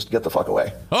 just get the fuck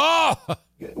away. Oh,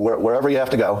 wherever you have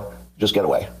to go, just get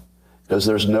away, because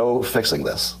there's no fixing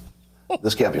this.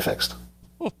 This can't be fixed.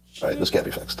 Oh, right? This can't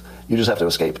be fixed. You just have to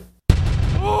escape.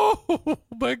 Oh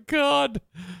my God.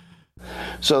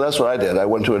 So that's what I did. I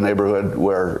went to a neighborhood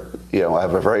where I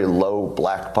have a very low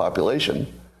black population.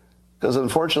 Because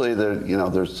unfortunately,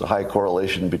 there's a high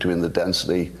correlation between the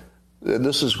density. And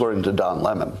this is according to Don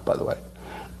Lemon, by the way.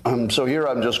 So here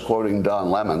I'm just quoting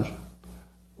Don Lemon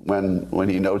when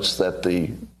he notes that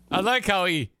I like how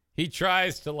he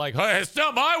tries to hey, it's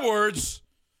not my words.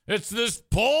 It's this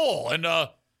poll and Don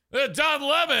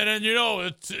Lemon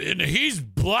and he's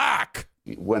black.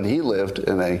 When he lived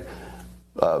in a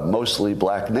mostly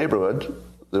black neighborhood,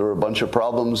 there were a bunch of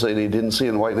problems that he didn't see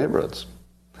in white neighborhoods.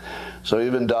 So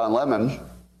even Don Lemon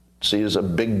sees a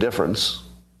big difference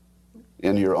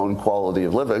in your own quality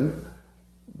of living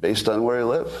based on where you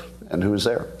live and who's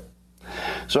there.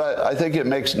 So I think it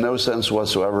makes no sense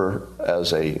whatsoever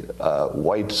as a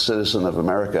white citizen of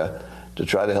America to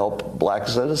try to help black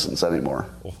citizens anymore.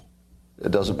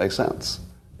 It doesn't make sense.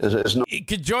 He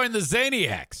could join the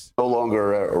Zaniacs. No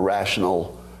longer a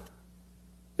rational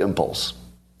impulse.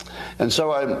 And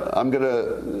so I'm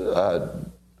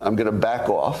going to back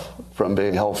off from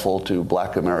being helpful to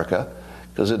black America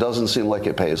because it doesn't seem like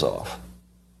it pays off.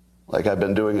 Like I've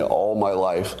been doing it all my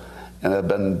life, and I've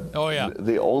been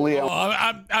the only.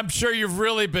 I'm sure you've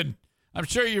really been.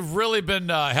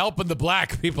 Helping the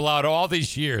black people out all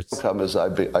these years. Outcome is I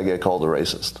get called a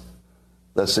racist.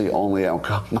 That's the only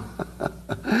outcome.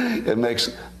 It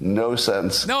makes no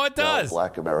sense. No, it does.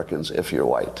 Black Americans, if you're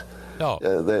white, no,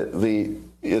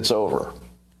 it's over.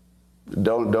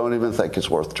 Don't even think it's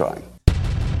worth trying.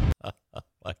 Oh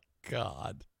my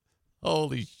God.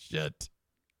 Holy shit.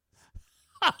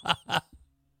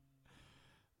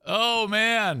 Oh,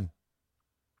 man.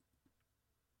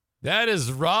 That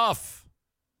is rough.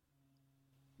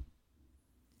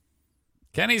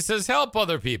 Kenny says, help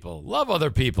other people. Love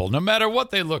other people, no matter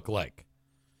what they look like.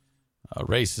 A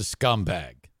racist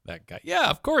scumbag, that guy. Yeah,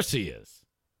 of course he is.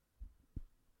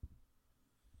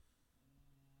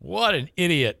 What an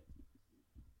idiot.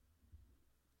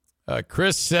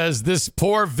 Chris says, this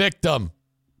poor victim.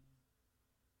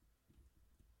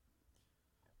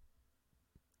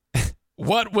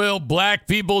 What will black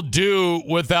people do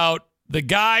without the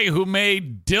guy who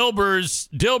made Dilbert's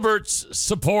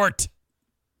support?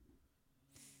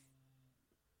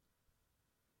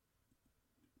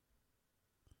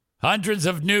 Hundreds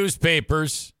of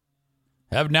newspapers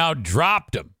have now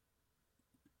dropped him.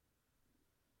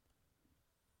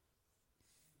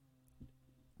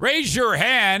 Raise your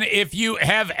hand if you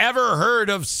have ever heard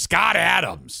of Scott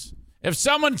Adams. If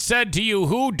someone said to you,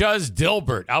 who does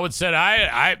Dilbert? I would say,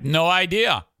 I have no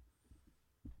idea.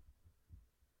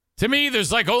 To me,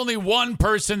 there's like only one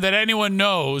person that anyone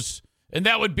knows, and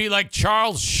that would be like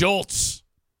Charles Schultz.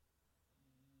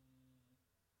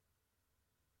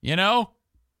 You know?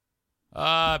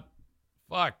 Fuck.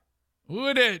 Who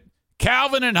would it?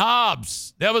 Calvin and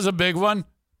Hobbes. That was a big one.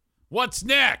 What's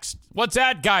next? What's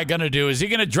that guy going to do? Is he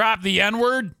going to drop the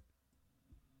N-word?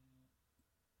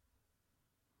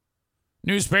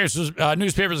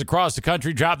 Newspapers across the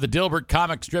country dropped the Dilbert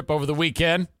comic strip over the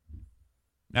weekend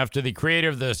after the creator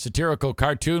of the satirical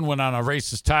cartoon went on a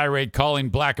racist tirade calling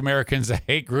black Americans a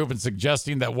hate group and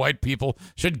suggesting that white people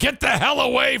should get the hell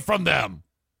away from them.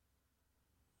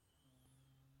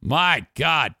 My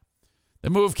God. The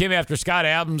move came after Scott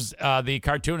Adams, the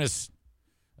cartoonist,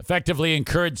 effectively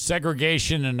encouraged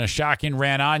segregation in a shocking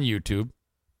rant on YouTube.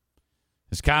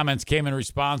 His comments came in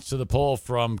response to the poll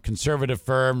from conservative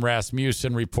firm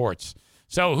Rasmussen Reports.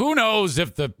 So who knows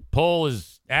if the poll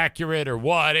is accurate or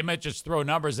what? It might just throw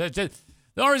numbers. The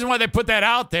only reason why they put that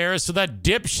out there is so that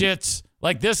dipshits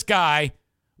like this guy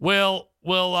will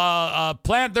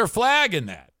plant their flag in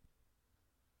that.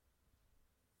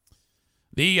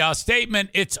 The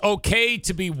statement, it's okay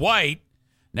to be white.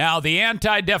 Now, the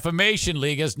Anti-Defamation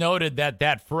League has noted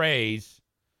that phrase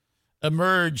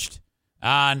emerged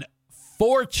on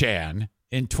 4chan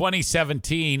in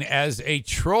 2017 as a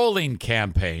trolling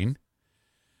campaign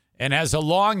and has a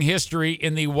long history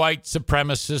in the white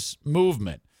supremacist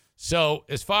movement. So,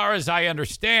 as far as I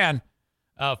understand,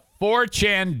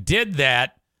 4chan did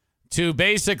that to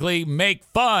basically make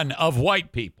fun of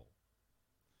white people.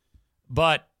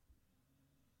 But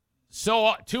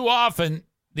so too often,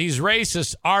 these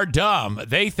racists are dumb.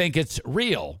 They think it's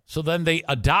real. So then they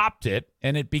adopt it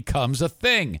and it becomes a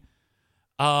thing.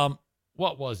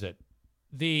 What was it?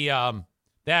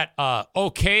 That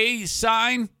okay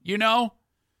sign, you know?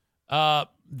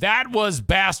 That was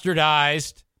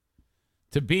bastardized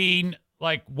to being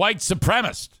like white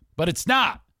supremacist, but it's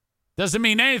not. Doesn't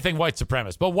mean anything white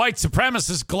supremacist, but white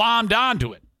supremacists glommed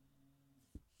onto it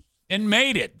and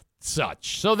made it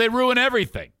such. So they ruin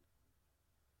everything.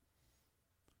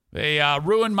 They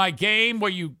ruined my game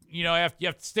where you have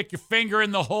to stick your finger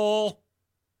in the hole.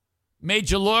 Made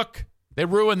you look. They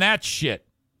ruined that shit.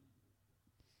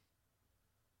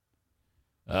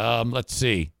 Let's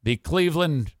see. The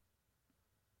Cleveland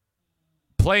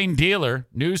Plain Dealer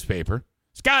newspaper.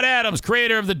 Scott Adams,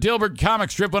 creator of the Dilbert comic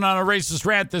strip, went on a racist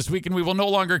rant this week, and we will no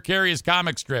longer carry his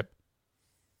comic strip.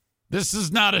 This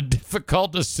is not a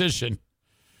difficult decision.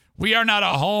 We are not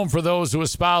a home for those who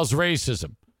espouse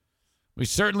racism. We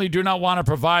certainly do not want to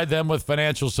provide them with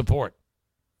financial support.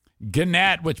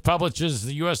 Gannett, which publishes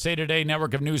the USA Today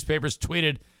network of newspapers,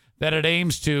 tweeted that it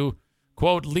aims to,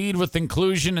 quote, lead with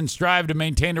inclusion and strive to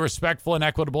maintain a respectful and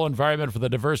equitable environment for the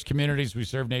diverse communities we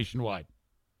serve nationwide.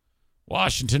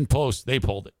 Washington Post, they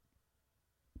pulled it.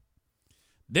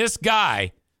 This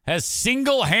guy has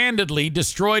single-handedly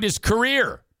destroyed his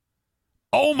career.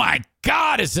 Oh, my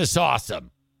God, is this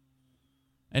awesome.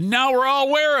 And now we're all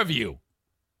aware of you.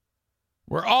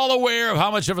 We're all aware of how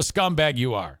much of a scumbag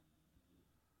you are.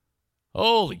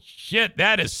 Holy shit,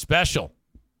 that is special.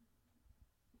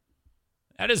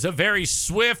 That is a very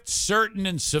swift, certain,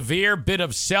 and severe bit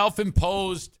of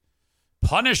self-imposed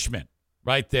punishment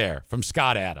right there from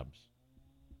Scott Adams.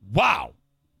 Wow.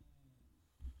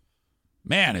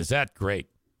 Man, is that great.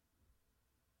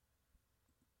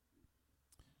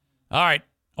 All right,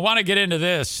 I want to get into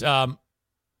this. The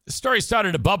story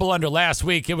started to bubble under last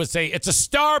week. It's a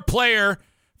star player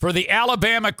for the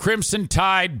Alabama Crimson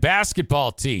Tide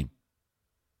basketball team.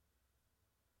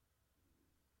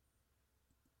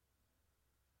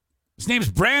 His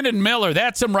name's Brandon Miller.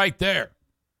 That's him right there.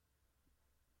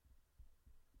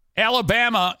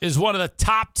 Alabama is one of the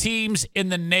top teams in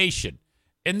the nation.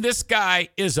 And this guy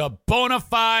is a bona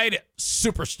fide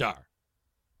superstar.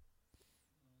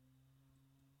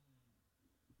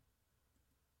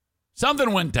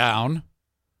 Something went down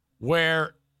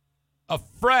where a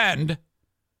friend,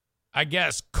 I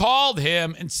guess, called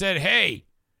him and said, hey,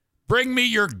 bring me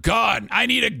your gun. I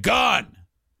need a gun.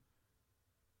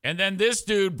 And then this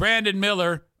dude, Brandon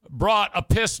Miller, brought a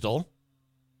pistol.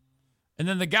 And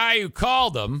then the guy who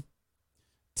called him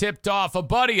tipped off a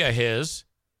buddy of his.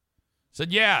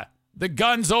 Said, yeah, the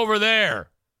gun's over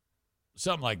there.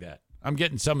 Something like that. I'm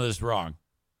getting some of this wrong.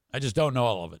 I just don't know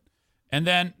all of it. And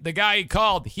then the guy he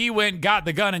called, he went, got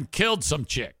the gun, and killed some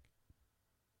chick.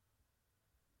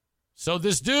 So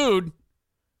this dude,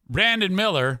 Brandon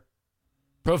Miller,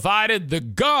 provided the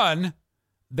gun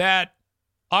that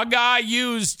a guy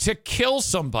used to kill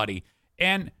somebody.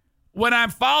 And when I'm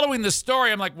following the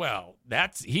story, I'm like, well,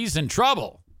 he's in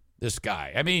trouble, this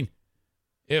guy. I mean,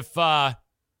 if,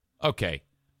 okay,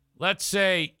 let's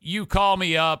say you call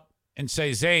me up and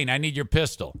say, Zane, I need your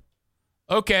pistol.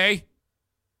 Okay.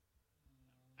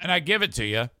 And I give it to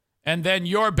you. And then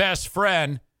your best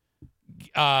friend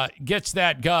gets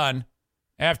that gun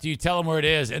after you tell him where it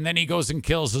is, and then he goes and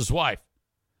kills his wife.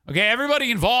 Okay,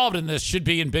 everybody involved in this should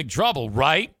be in big trouble,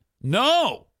 right?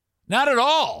 No, not at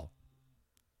all.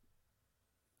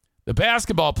 The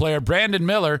basketball player, Brandon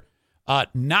Miller,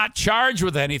 not charged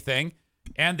with anything,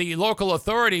 and the local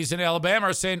authorities in Alabama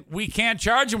are saying, we can't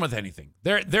charge him with anything.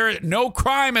 No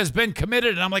crime has been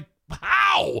committed, and I'm like,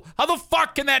 how? How the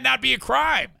fuck can that not be a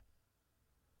crime?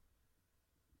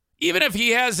 Even if he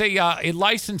has a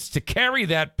license to carry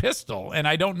that pistol, and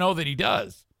I don't know that he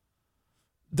does,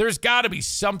 there's got to be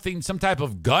something, some type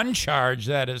of gun charge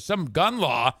that is some gun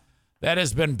law that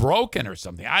has been broken or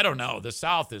something. I don't know. The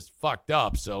South is fucked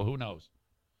up, so who knows?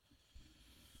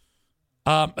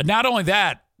 But not only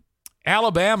that,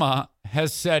 Alabama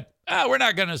has said, we're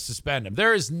not going to suspend him.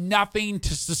 There is nothing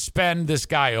to suspend this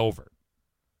guy over.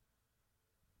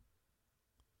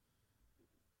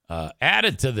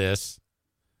 Added to this,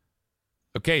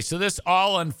 okay, so this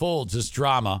all unfolds, this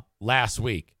drama, last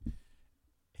week.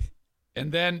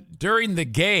 And then during the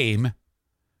game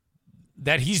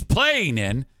that he's playing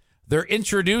in, they're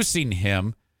introducing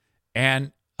him.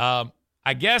 And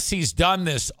I guess he's done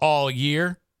this all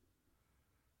year.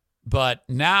 But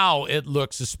now it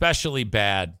looks especially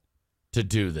bad to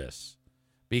do this.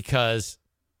 Because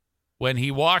when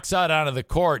he walks out onto the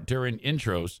court during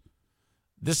intros,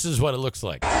 this is what it looks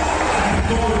like.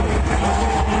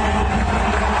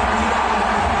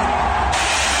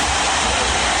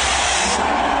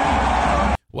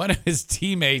 One of his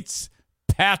teammates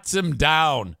pats him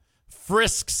down,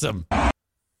 frisks him.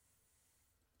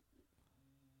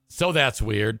 So that's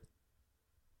weird.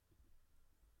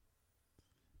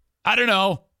 I don't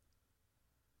know.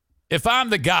 If I'm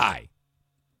the guy,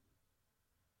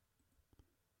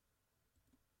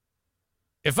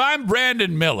 if I'm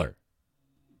Brandon Miller,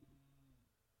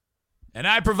 and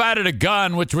I provided a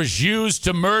gun which was used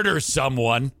to murder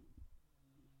someone,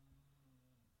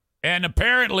 and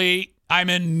apparently I'm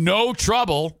in no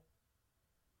trouble,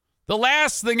 the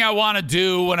last thing I want to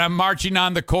do when I'm marching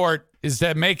on the court is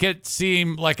to make it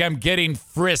seem like I'm getting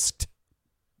frisked.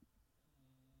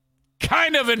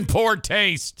 Kind of in poor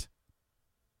taste.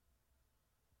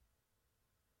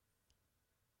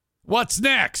 What's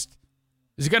next?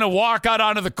 Is he going to walk out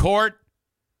onto the court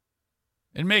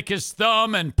and make his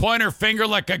thumb and pointer finger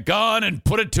like a gun and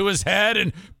put it to his head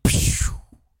and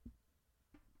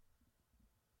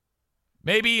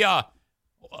maybe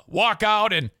walk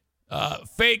out and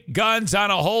fake guns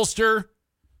on a holster,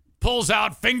 pulls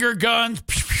out finger guns.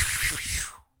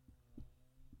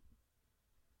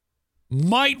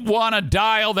 Might want to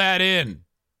dial that in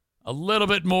a little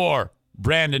bit more,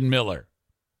 Brandon Miller.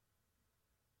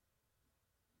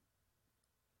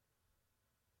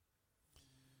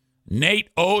 Nate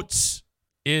Oates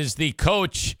is the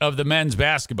coach of the men's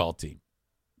basketball team.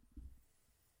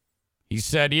 He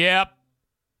said, yep,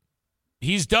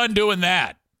 he's done doing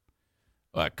that.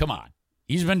 Come on.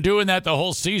 He's been doing that the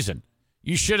whole season.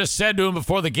 You should have said to him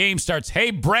before the game starts,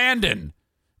 hey, Brandon,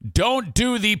 don't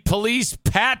do the police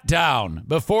pat down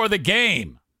before the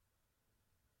game.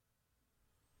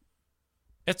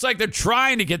 It's like they're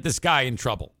trying to get this guy in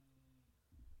trouble.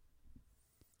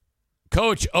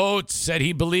 Coach Oates said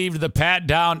he believed the pat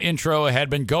down intro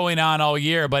had been going on all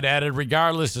year, but added,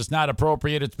 regardless, it's not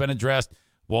appropriate. It's been addressed.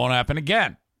 Won't happen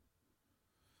again.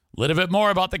 A little bit more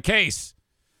about the case.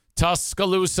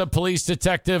 Tuscaloosa police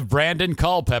detective Brandon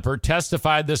Culpepper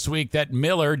testified this week that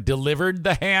Miller delivered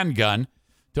the handgun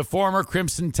to former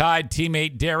Crimson Tide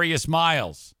teammate Darius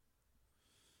Miles.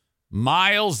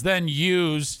 Miles then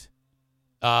used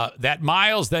in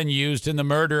the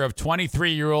murder of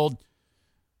 23-year-old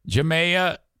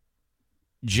Jamea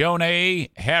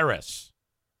Jonay Harris.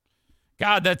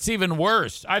 God, that's even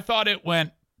worse. I thought it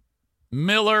went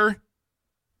Miller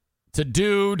to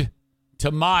dude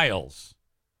to Miles.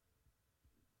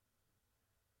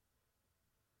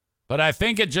 But I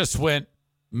think it just went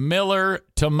Miller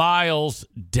to Miles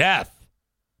death.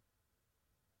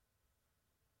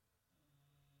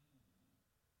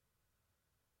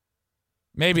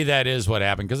 Maybe that is what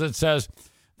happened, because it says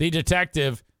the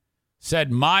detective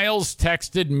said Miles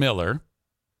texted Miller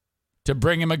to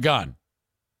bring him a gun.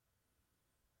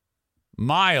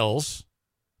 Miles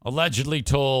allegedly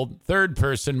told third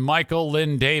person Michael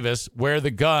Lynn Davis where the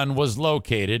gun was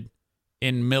located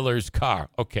in Miller's car.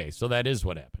 Okay, so that is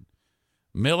what happened.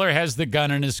 Miller has the gun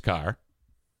in his car.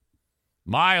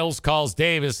 Miles calls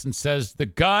Davis and says, the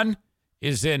gun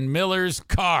is in Miller's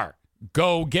car.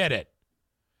 Go get it.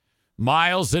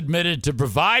 Miles admitted to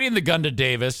providing the gun to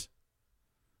Davis,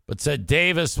 but said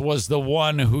Davis was the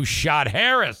one who shot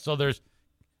Harris. So there's,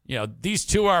 these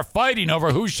two are fighting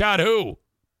over who shot who.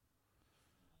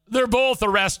 They're both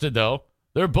arrested, though.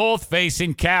 They're both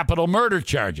facing capital murder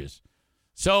charges.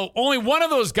 So only one of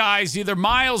those guys, either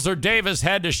Miles or Davis,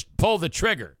 had to pull the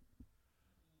trigger.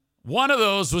 One of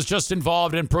those was just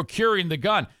involved in procuring the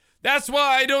gun. That's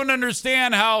why I don't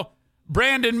understand how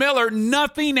Brandon Miller,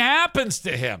 nothing happens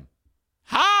to him.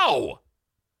 How?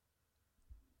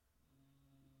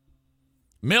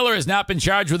 Miller has not been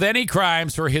charged with any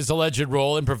crimes for his alleged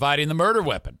role in providing the murder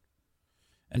weapon.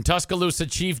 And Tuscaloosa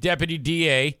Chief Deputy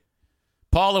DA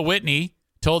Paula Whitney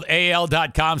told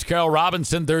AL.com's Carol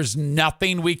Robinson there's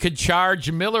nothing we could charge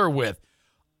Miller with.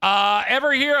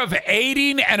 Ever hear of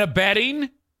aiding and abetting?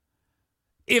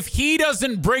 If he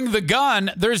doesn't bring the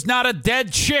gun, there's not a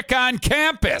dead chick on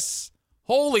campus.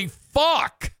 Holy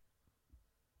fuck.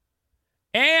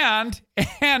 And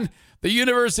the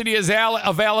University of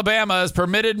Alabama has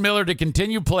permitted Miller to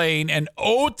continue playing, and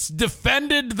Oates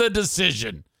defended the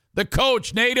decision. The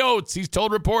coach, Nate Oates, he's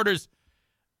told reporters,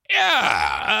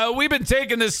 we've been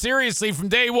taking this seriously from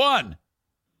day one.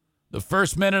 The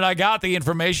first minute I got the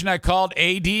information, I called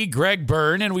AD Greg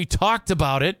Byrne, and we talked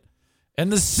about it and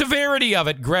the severity of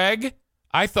it. Greg,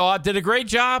 I thought, did a great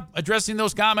job addressing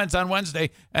those comments on Wednesday,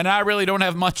 and I really don't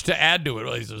have much to add to it.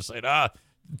 Well, he's just saying,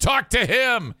 talk to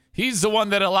him. He's the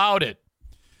one that allowed it.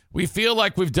 We feel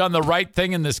like we've done the right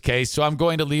thing in this case, so I'm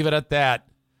going to leave it at that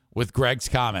with Greg's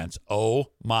comments. Oh,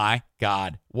 my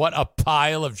God. What a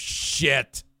pile of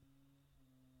shit.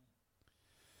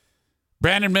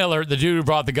 Brandon Miller, the dude who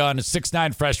brought the gun, is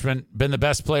 6'9" freshman, been the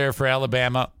best player for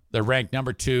Alabama. They're ranked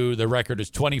number 2. Their record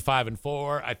is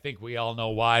 25-4. I think we all know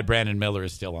why Brandon Miller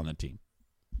is still on the team.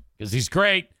 Because he's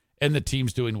great and the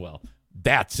team's doing well.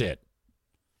 That's it.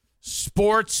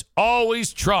 Sports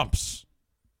always trumps.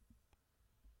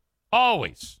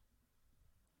 Always.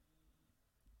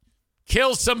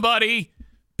 Kill somebody,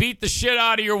 beat the shit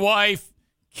out of your wife,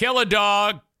 kill a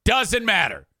dog, doesn't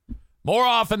matter. More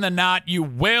often than not, you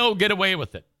will get away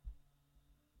with it.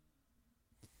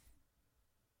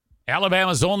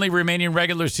 Alabama's only remaining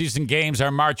regular season games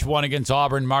are March 1 against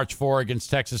Auburn, March 4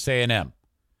 against Texas A&M.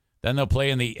 Then they'll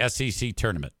play in the SEC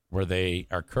tournament, where they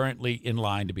are currently in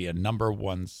line to be a number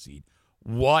 1 seed.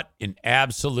 What an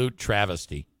absolute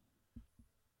travesty.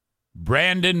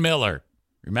 Brandon Miller.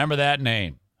 Remember that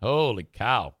name. Holy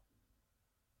cow.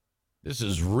 This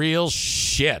is real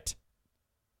shit.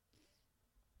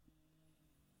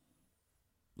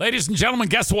 Ladies and gentlemen,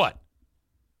 guess what?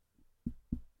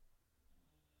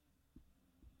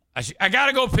 I got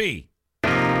to go pee.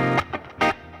 No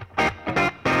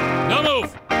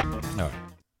move.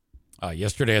 All right.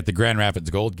 Yesterday at the Grand Rapids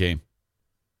Gold game.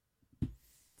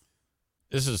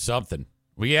 This is something.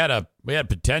 We had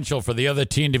potential for the other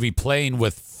team to be playing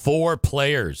with 4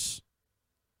 players.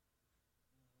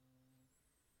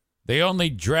 They only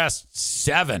dressed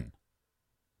 7.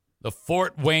 The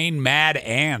Fort Wayne Mad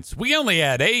Ants. We only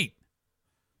had 8.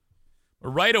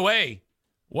 Right away,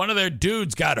 one of their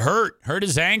dudes got hurt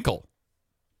his ankle.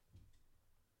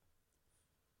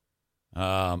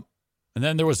 And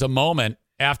then there was a moment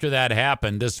after that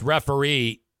happened. This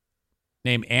referee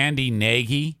named Andy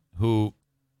Nagy, who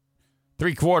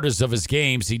 3/4 of his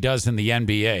games he does in the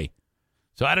NBA.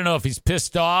 So I don't know if he's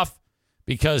pissed off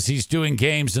because he's doing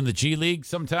games in the G League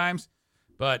sometimes,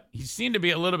 but he seemed to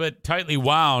be a little bit tightly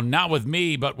wound, not with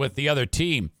me, but with the other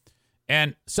team.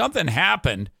 And something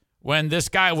happened when this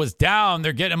guy was down.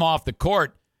 They're getting him off the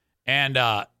court, and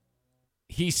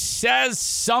he says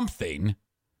something.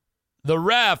 The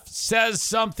ref says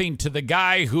something to the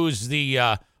guy who's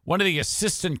the one of the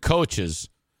assistant coaches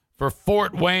for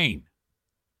Fort Wayne.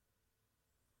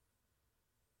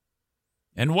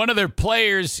 And one of their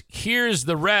players hears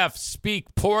the ref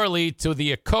speak poorly to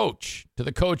the coach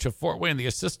of Fort Wayne, the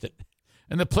assistant.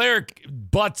 And the player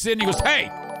butts in. He goes, "Hey,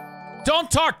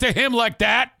 don't talk to him like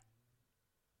that.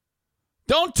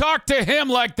 Don't talk to him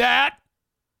like that.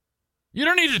 You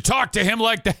don't need to talk to him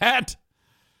like that."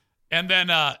 And then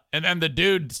the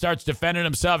dude starts defending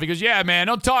himself. He goes, "Yeah, man,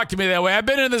 don't talk to me that way. I've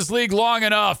been in this league long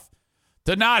enough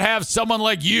to not have someone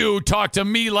like you talk to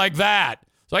me like that.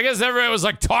 So I guess everybody was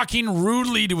like talking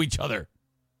rudely to each other.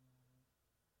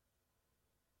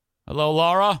 Hello,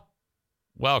 Laura.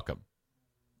 Welcome.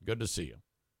 Good to see you.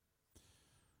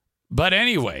 But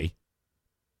anyway,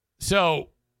 so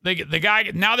the guy,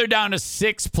 now they're down to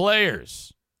 6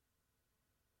 players.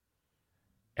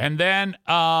 And then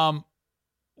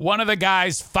one of the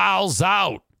guys fouls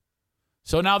out.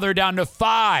 So now they're down to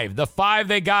 5. The 5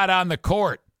 they got on the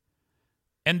court.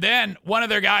 And then one of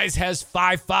their guys has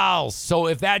 5 fouls. So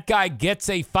if that guy gets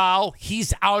a foul,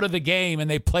 he's out of the game and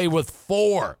they play with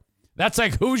 4. That's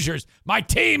like Hoosiers. My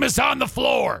team is on the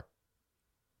floor.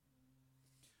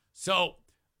 So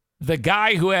the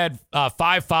guy who had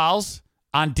 5 fouls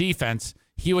on defense,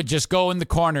 he would just go in the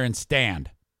corner and stand.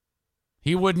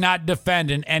 He would not defend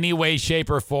in any way,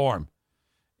 shape, or form.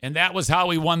 And that was how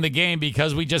we won the game,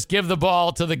 because we just give the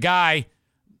ball to the guy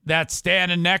that's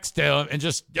standing next to him and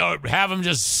just have him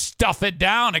just stuff it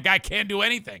down. The guy can't do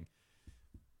anything.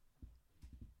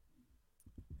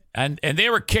 And they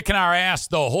were kicking our ass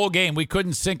the whole game. We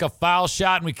couldn't sink a foul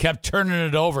shot, and we kept turning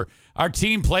it over. Our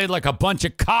team played like a bunch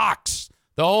of cocks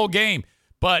the whole game.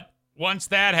 But once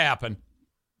that happened,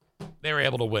 they were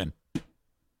able to win.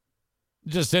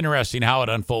 Just interesting how it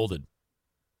unfolded.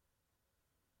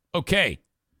 Okay.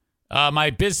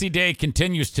 My busy day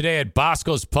continues today at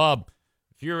Bosco's Pub.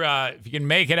 If you can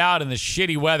make it out in the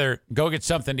shitty weather, go get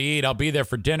something to eat. I'll be there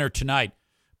for dinner tonight.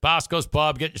 Bosco's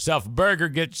Pub. Get yourself a burger.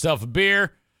 Get yourself a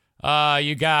beer.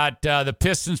 You got the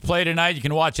Pistons play tonight. You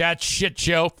can watch that shit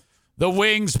show. The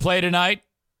Wings play tonight.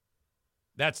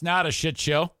 That's not a shit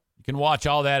show. You can watch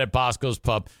all that at Bosco's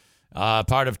Pub,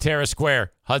 part of Terra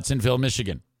Square, Hudsonville,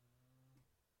 Michigan.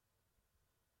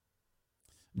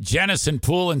 Jennison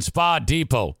Pool and Spa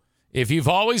Depot. If you've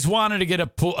always wanted to get a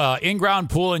pool, in-ground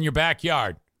pool in your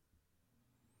backyard,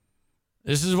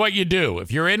 this is what you do.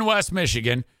 If you're in West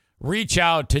Michigan, reach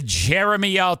out to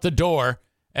Jeremy out the door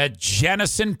at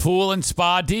Jennison Pool and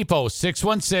Spa Depot,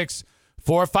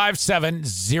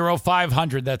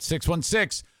 616-457-0500. That's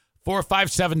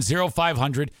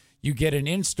 616-457-0500. You get an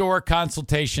in-store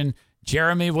consultation.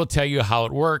 Jeremy will tell you how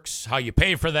it works, how you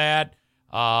pay for that,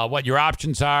 what your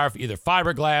options are, either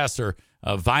fiberglass or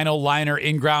a vinyl liner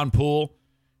in-ground pool.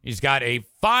 He's got a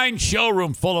fine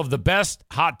showroom full of the best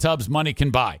hot tubs money can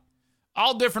buy.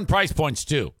 All different price points,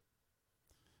 too.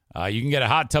 You can get a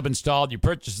hot tub installed. You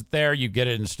purchase it there. You get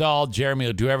it installed. Jeremy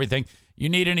will do everything. You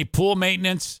need any pool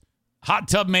maintenance, hot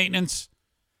tub maintenance,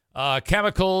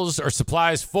 chemicals or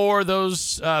supplies for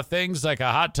those things like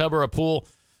a hot tub or a pool,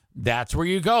 that's where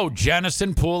you go.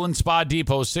 Jennison Pool and Spa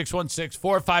Depot,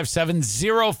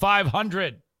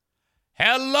 616-457-0500.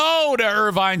 Hello to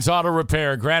Irvine's Auto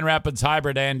Repair, Grand Rapids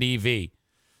Hybrid and EV.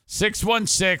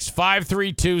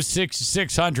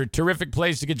 616-532-6600. Terrific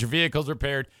place to get your vehicles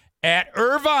repaired at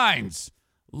Irvine's.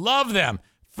 Love them.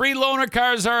 Free loaner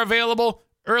cars are available.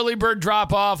 Early bird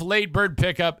drop-off, late bird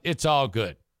pickup. It's all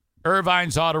good.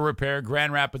 Irvine's Auto Repair,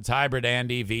 Grand Rapids Hybrid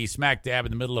and EV, smack dab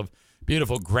in the middle of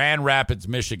beautiful Grand Rapids,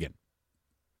 Michigan.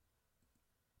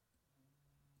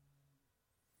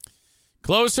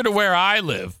 Closer to where I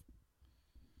live,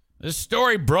 this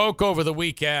story broke over the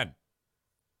weekend.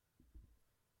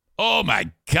 Oh,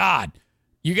 my God.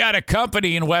 You got a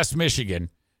company in West Michigan,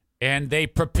 and they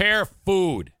prepare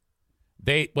food.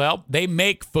 They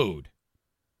make food.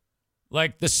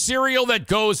 Like the cereal that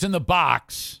goes in the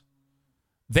box,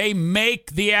 they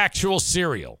make the actual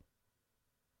cereal.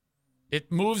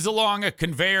 It moves along a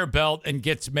conveyor belt and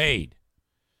gets made.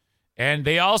 And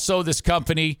they also, this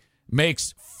company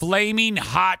makes flaming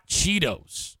hot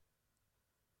Cheetos.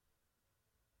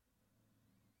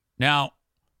 Now,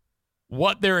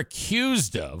 what they're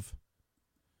accused of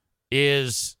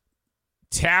is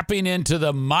tapping into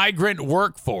the migrant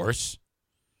workforce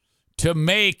to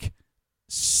make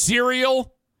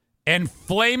cereal and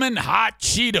flaming hot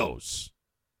Cheetos.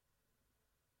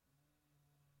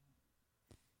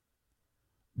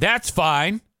 That's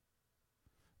fine.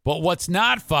 But what's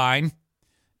not fine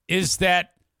is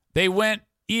that they went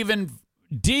even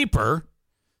deeper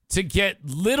to get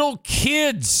little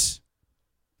kids,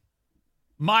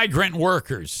 migrant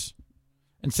workers,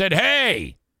 and said,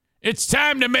 hey, it's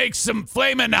time to make some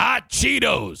flaming hot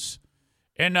Cheetos.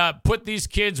 And put these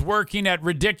kids working at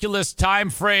ridiculous time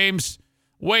frames,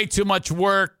 way too much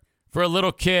work for a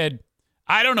little kid.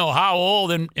 I don't know how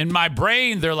old. In my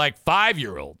brain, they're like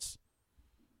 5-year-olds,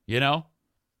 you know?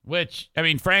 Which, I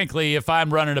mean, frankly, if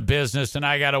I'm running a business and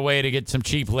I got a way to get some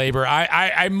cheap labor,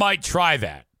 I might try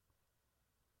that.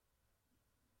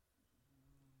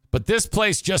 But this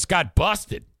place just got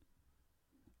busted.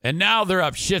 And now they're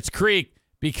up Schitt's Creek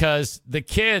because the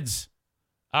kids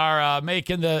are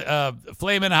making the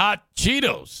flaming hot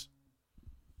Cheetos.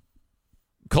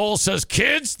 Cole says,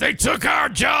 kids, they took our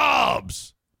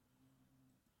jobs.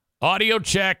 Audio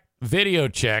check, video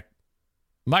check,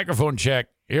 microphone check.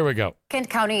 Here we go. Kent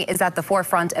County is at the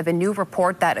forefront of a new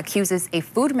report that accuses a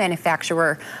food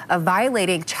manufacturer of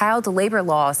violating child labor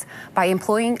laws by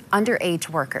employing underage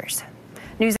workers.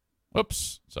 News.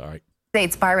 Oops, sorry.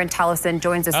 States Byron Tallison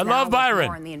joins us I now love Byron. with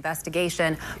more on the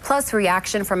investigation, plus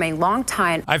reaction from a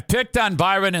longtime. I've picked on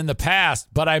Byron in the past,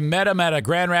 but I met him at a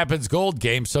Grand Rapids Gold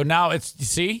game, so now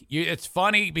it's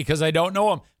funny because I don't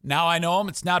know him. Now I know him.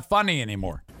 It's not funny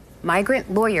anymore.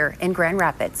 Migrant lawyer in Grand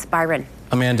Rapids, Byron.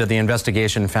 Amanda, the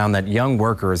investigation found that young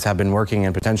workers have been working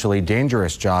in potentially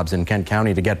dangerous jobs in Kent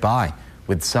County to get by,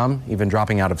 with some even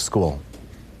dropping out of school.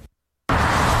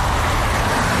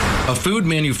 A food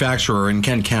manufacturer in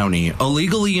Kent County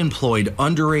illegally employed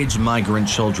underage migrant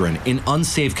children in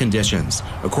unsafe conditions,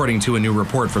 according to a new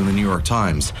report from the New York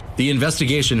Times. The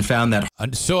investigation found that...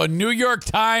 So a New York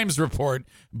Times report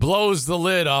blows the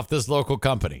lid off this local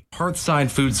company. Hearthside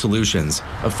Food Solutions,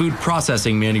 a food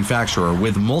processing manufacturer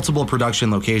with multiple production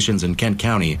locations in Kent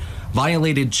County,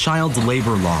 violated child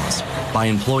labor laws by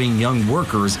employing young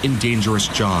workers in dangerous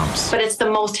jobs. But it's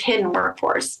the most hidden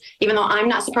workforce. Even though I'm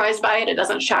not surprised by it, it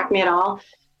doesn't shock me at all.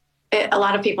 A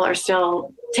lot of people are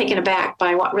still taken aback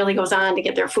by what really goes on to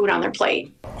get their food on their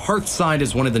plate. Hearthside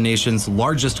is one of the nation's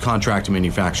largest contract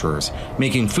manufacturers,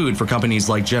 making food for companies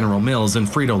like General Mills and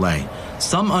Frito-Lay.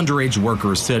 Some underage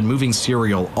workers said moving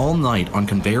cereal all night on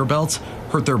conveyor belts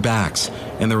hurt their backs,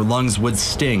 and their lungs would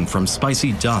sting from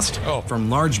spicy dust from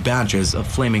large batches of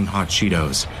flaming hot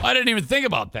Cheetos. I didn't even think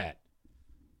about that.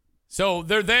 So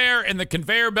they're there and the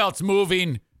conveyor belt's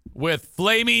moving with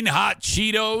flaming hot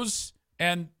Cheetos,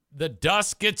 and the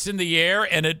dust gets in the air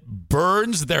and it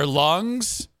burns their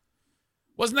lungs.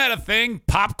 Wasn't that a thing?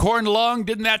 Popcorn lung?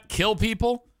 Didn't that kill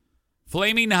people?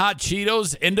 Flaming hot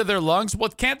Cheetos into their lungs? Well,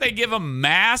 can't they give them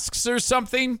masks or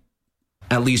something?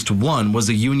 At least one was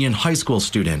a Union high school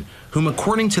student whom,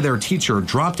 according to their teacher,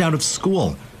 dropped out of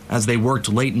school as they worked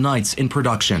late nights in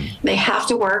production. They have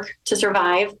to work to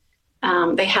survive.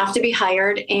 They have to be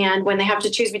hired. And when they have to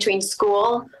choose between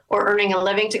school or earning a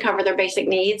living to cover their basic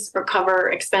needs or cover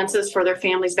expenses for their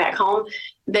families back home,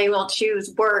 they will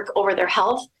choose work over their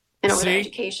health and over their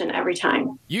education every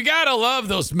time. You got to love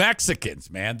those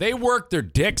Mexicans, man. They work their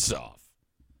dicks off.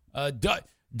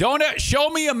 Don't show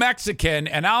me a Mexican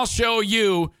and I'll show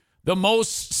you the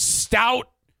most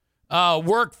stout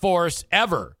workforce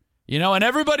ever. You know, and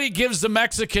everybody gives the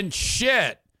Mexican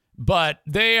shit, but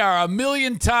they are a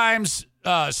million times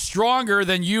stronger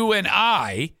than you and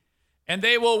I, and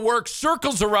they will work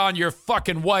circles around your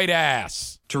fucking white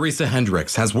ass. Teresa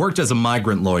Hendricks has worked as a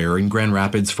migrant lawyer in Grand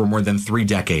Rapids for more than 3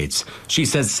 decades. She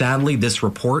says, sadly, this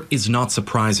report is not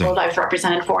surprising. I've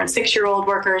represented 4- and 6-year-old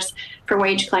workers for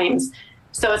wage claims.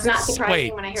 So it's not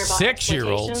surprising when I hear about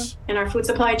 6-year-olds in our food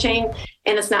supply chain,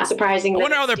 and it's not surprising. I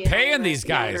wonder how they're paying these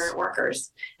guys.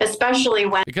 Workers, especially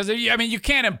when because I mean you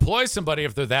can't employ somebody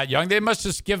if they're that young. They must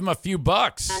just give them a few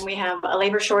bucks. And we have a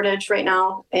labor shortage right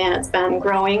now, and it's been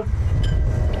growing.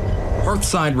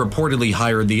 Hearthside reportedly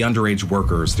hired the underage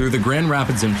workers through the Grand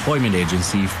Rapids employment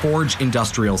agency Forge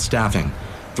Industrial Staffing.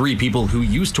 3 people who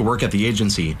used to work at the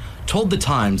agency told the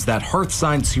Times that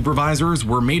Hearthside supervisors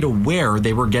were made aware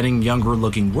they were getting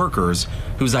younger-looking workers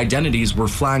whose identities were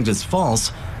flagged as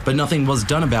false, but nothing was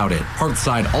done about it.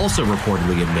 Hearthside also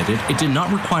reportedly admitted it did not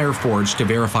require Forge to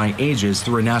verify ages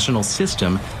through a national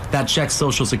system that checks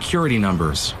Social Security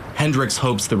numbers. Hendricks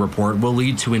hopes the report will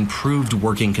lead to improved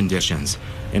working conditions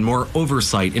and more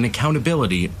oversight and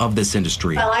accountability of this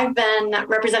industry. Well, I've been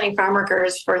representing farm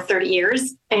workers for 30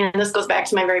 years, and this goes back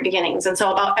to my very beginnings. And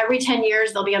so about every 10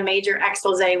 years, there'll be a major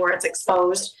expose where it's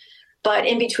exposed. But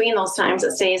in between those times,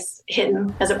 it stays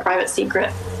hidden as a private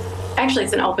secret. Actually,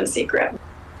 it's an open secret.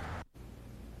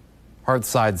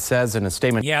 Hearthside says in a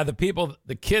statement, yeah,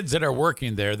 the kids that are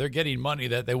working there, they're getting money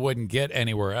that they wouldn't get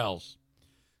anywhere else.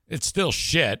 It's still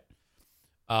shit,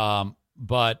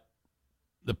 but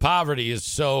the poverty is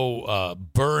so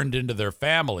burned into their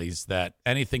families that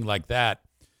anything like that,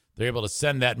 they're able to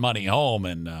send that money home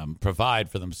and provide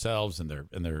for themselves and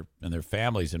their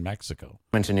families in Mexico.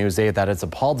 To News8 that it's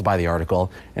appalled by the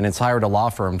article, and it's hired a law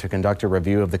firm to conduct a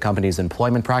review of the company's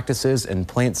employment practices and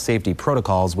plant safety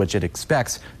protocols, which it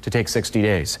expects to take 60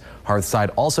 days.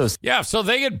 Hearthside also... Yeah, so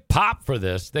they get popped for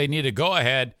this. They need to go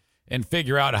ahead and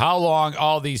figure out how long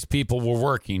all these people were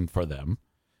working for them,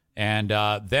 and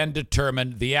then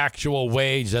determine the actual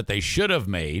wage that they should have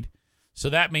made. So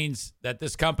that means that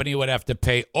this company would have to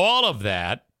pay all of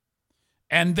that,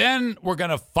 and then we're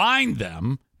going to fine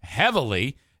them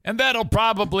heavily, and that'll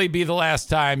probably be the last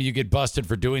time you get busted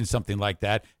for doing something like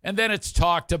that. And then it's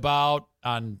talked about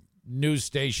on news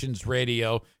stations,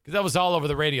 radio, because that was all over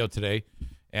the radio today,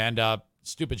 and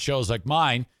stupid shows like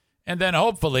mine. And then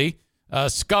hopefully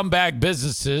scumbag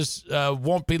businesses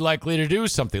won't be likely to do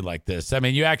something like this. I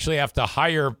mean, you actually have to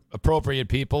hire appropriate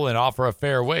people and offer a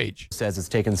fair wage. Says it's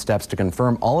taken steps to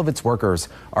confirm all of its workers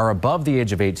are above the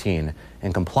age of 18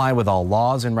 and comply with all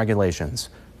laws and regulations.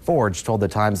 Forge told the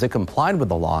Times it complied with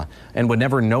the law and would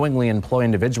never knowingly employ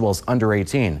individuals under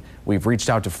 18. We've reached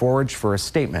out to Forge for a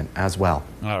statement as well.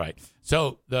 All right.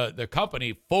 So the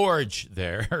company Forge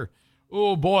there,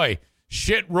 oh boy,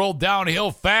 shit rolled downhill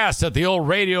fast at the old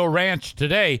Radio Ranch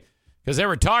today because they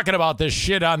were talking about this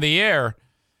shit on the air.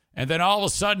 And then all of a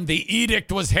sudden the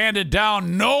edict was handed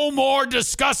down. No more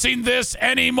discussing this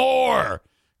anymore.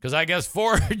 Because I guess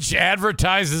Forge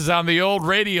advertises on the old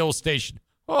radio station.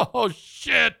 Oh,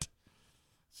 shit.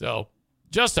 So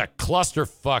just a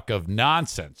clusterfuck of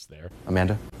nonsense there.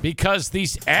 Amanda? Because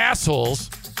these assholes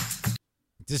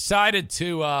decided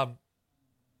to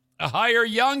hire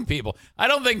young people. I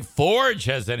don't think Forge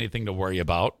has anything to worry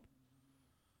about.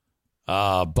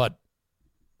 But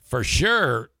for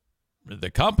sure,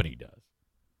 the company does.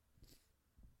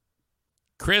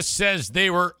 Chris says they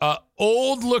were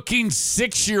old-looking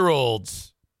 6-year-olds.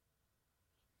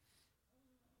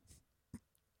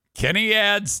 Kenny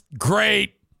adds,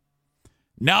 great.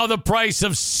 Now the price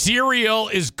of cereal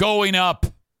is going up.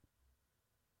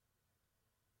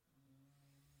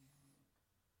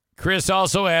 Chris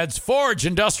also adds, Forge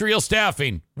Industrial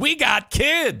Staffing. We got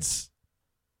kids.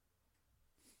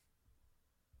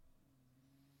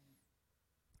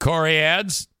 Corey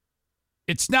adds,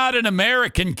 it's not an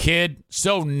American kid,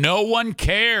 so no one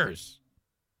cares.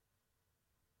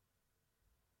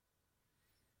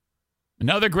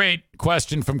 Another great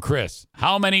question from Chris.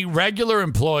 How many regular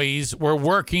employees were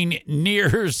working near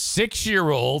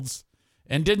 6-year-olds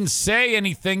and didn't say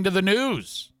anything to the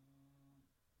news?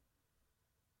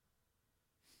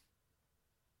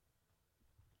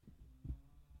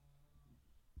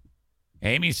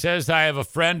 Amy says, I have a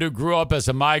friend who grew up as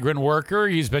a migrant worker.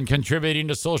 He's been contributing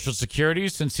to Social Security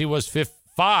since he was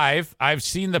 5. I've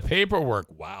seen the paperwork.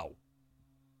 Wow.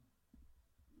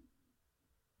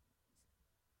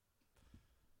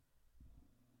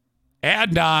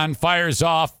 Adnan fires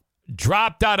off,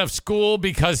 dropped out of school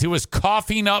because he was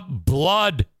coughing up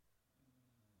blood.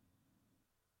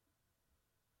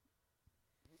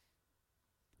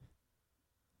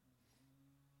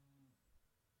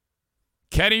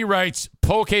 Kenny writes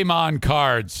Pokemon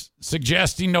cards,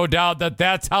 suggesting no doubt that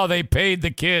that's how they paid the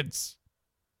kids.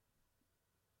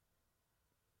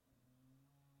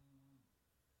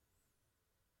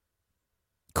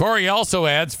 Corey also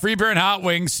adds, Free Beer and Hot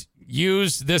Wings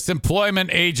use this employment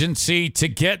agency to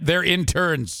get their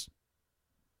interns.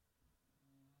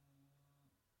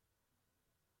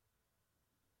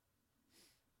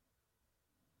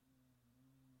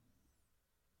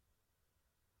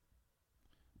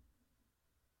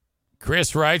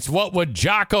 Chris writes, what would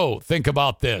Jocko think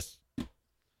about this?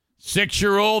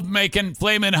 6-year-old making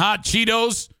flaming hot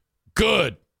Cheetos?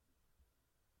 Good.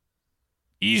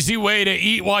 Easy way to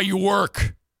eat while you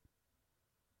work.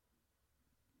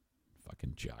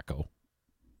 Fucking Jocko.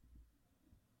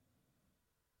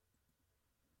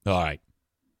 All right.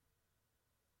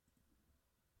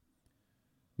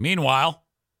 Meanwhile,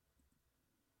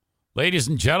 ladies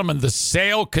and gentlemen, the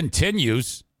sale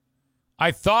continues.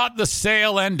 I thought the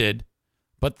sale ended,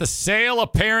 but the sale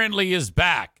apparently is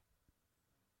back.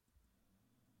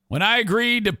 When I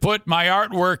agreed to put my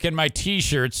artwork and my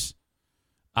T-shirts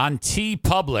on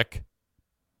TeePublic,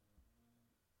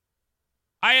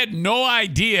 I had no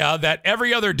idea that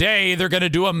every other day they're going to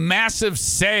do a massive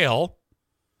sale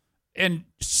and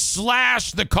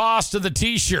slash the cost of the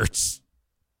T-shirts.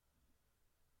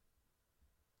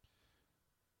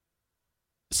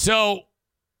 So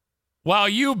while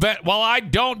I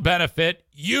don't benefit,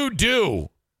 you do.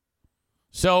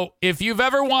 So if you've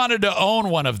ever wanted to own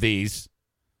one of these,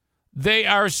 they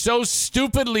are so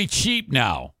stupidly cheap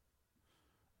now.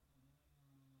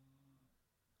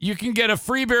 You can get a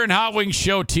Free Beer and Hot Wings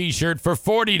Show T-shirt for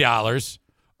 $40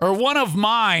 or one of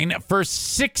mine for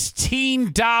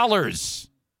 $16.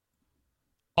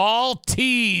 All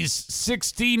tees,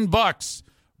 $16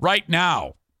 right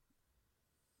now.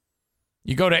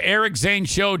 You go to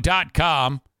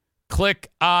ericzaneshow.com,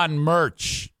 click on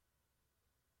merch.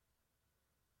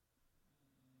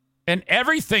 And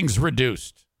everything's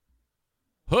reduced.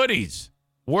 Hoodies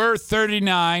were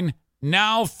 $39,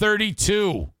 now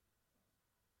 $32.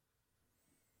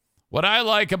 What I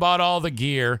like about all the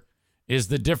gear is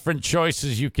the different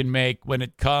choices you can make when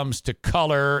it comes to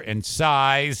color and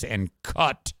size and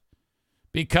cut.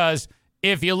 Because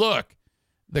if you look,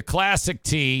 the classic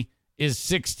tee is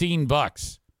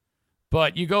 $16.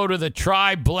 But you go to the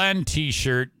tri-blend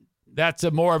t-shirt, that's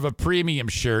more of a premium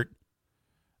shirt.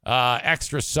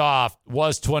 Extra soft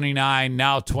was $29,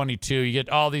 now $22. You get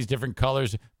all these different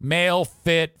colors, male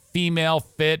fit, female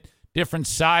fit, different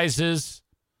sizes.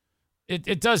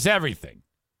 It does everything,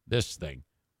 this thing.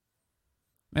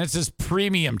 And it's this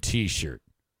premium t-shirt.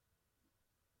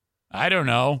 I don't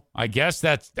know. I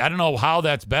don't know how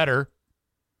that's better.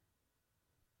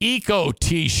 Eco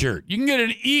t-shirt. You can get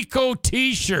an eco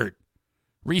t-shirt.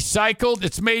 Recycled.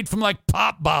 It's made from like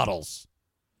pop bottles.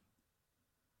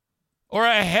 Or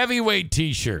a heavyweight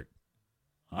t-shirt.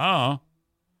 Oh.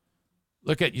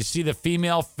 You see the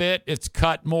female fit? It's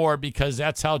cut more because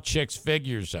that's how chicks'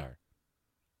 figures are.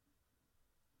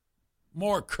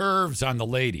 More curves on the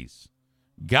ladies.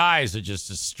 Guys are just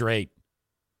as straight.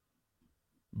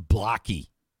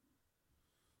 Blocky.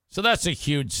 So that's a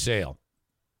huge sale.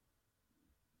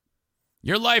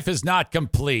 Your life is not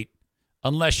complete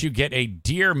unless you get a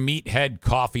Dear Meathead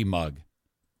coffee mug.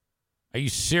 Are you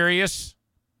serious?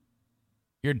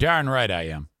 You're darn right I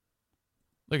am.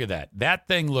 Look at that. That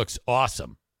thing looks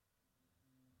awesome.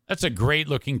 That's a great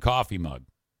looking coffee mug.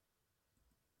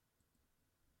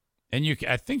 And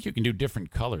I think you can do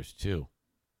different colors too.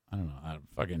 I don't know.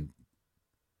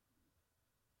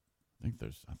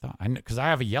 Because I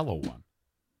have a yellow one.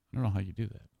 I don't know how you do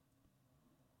that.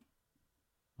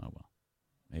 Oh, well.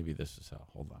 Maybe this is how.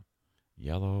 Hold on.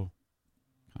 Yellow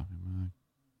coffee mug.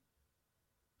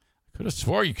 I could have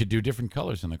swore you could do different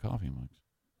colors in the coffee mugs.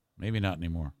 Maybe not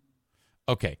anymore.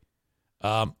 Okay.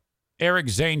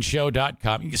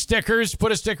 EricZaneShow.com. You get stickers.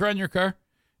 Put a sticker on your car.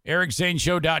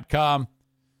 EricZaneShow.com.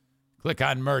 Click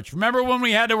on merch. Remember when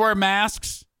we had to wear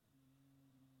masks?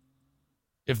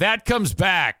 If that comes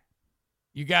back,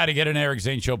 you got to get an Eric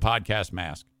Zane Show podcast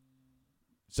mask.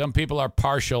 Some people are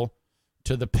partial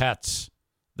to the Pets,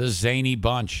 the Zany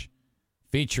Bunch,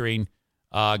 featuring,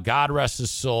 God rest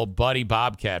his soul, Buddy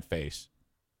Bobcat Face.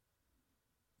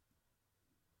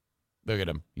 Look at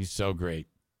him. He's so great.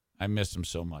 I miss him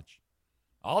so much.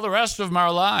 All the rest of them are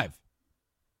alive.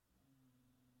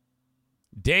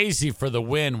 Daisy for the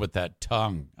win with that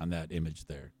tongue on that image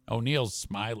there. O'Neill's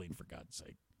smiling, for God's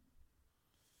sake.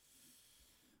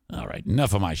 All right,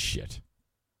 enough of my shit.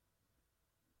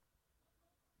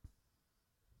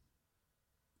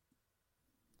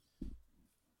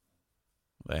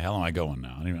 Where the hell am I going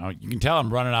now? You can tell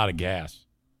I'm running out of gas.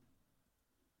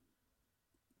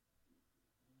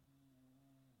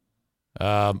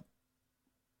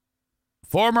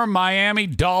 Former Miami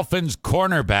Dolphins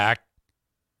cornerback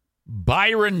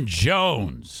Byron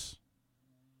Jones.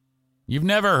 You've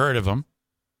never heard of him.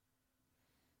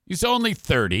 He's only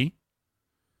 30.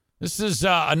 This is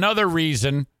another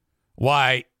reason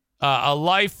why a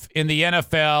life in the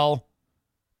NFL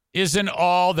isn't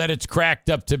all that it's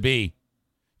cracked up to be.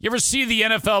 You ever see the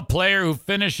NFL player who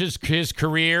finishes his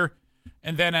career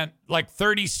and then at like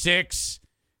 36,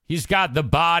 he's got the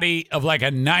body of like a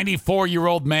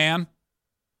 94-year-old man?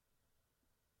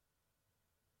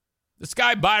 This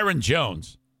guy, Byron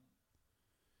Jones,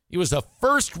 he was a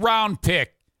first-round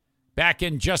pick back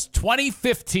in just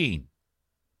 2015.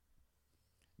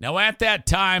 Now, at that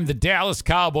time, the Dallas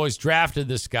Cowboys drafted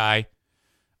this guy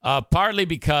partly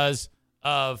because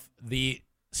of the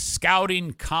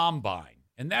scouting combine.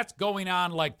 And that's going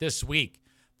on like this week.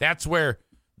 That's where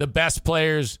the best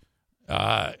players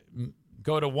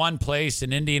go to one place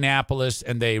in Indianapolis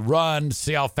and they run,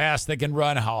 see how fast they can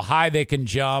run, how high they can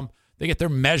jump. They get their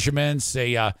measurements.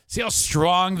 They see how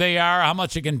strong they are, how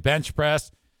much they can bench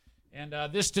press. And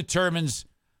this determines,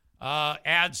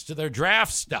 adds to their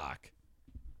draft stock.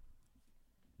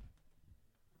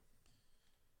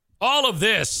 All of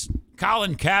this,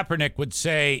 Colin Kaepernick would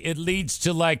say, it leads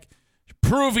to like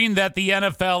proving that the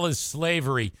NFL is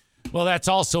slavery. Well, that's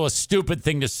also a stupid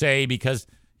thing to say because,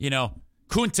 Kunta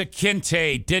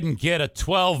Kinte didn't get a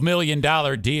 $12 million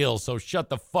deal, so shut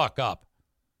the fuck up.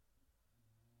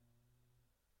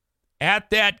 At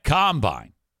that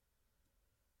combine,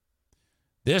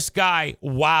 this guy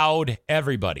wowed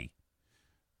everybody.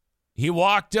 He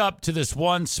walked up to this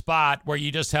one spot where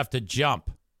you just have to jump.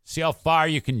 See how far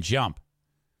you can jump.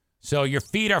 So your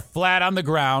feet are flat on the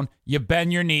ground, you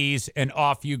bend your knees, and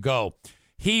off you go.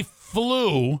 He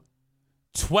flew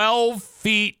 12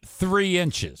 feet 3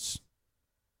 inches.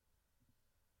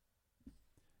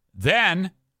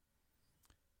 Then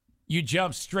you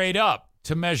jump straight up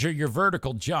to measure your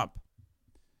vertical jump.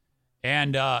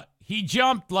 And he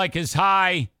jumped like as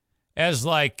high as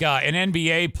like an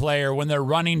NBA player when they're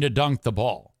running to dunk the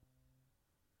ball.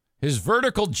 His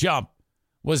vertical jump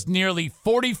was nearly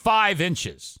 45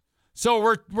 inches.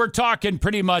 So we're talking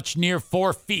pretty much near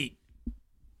 4 feet.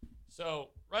 So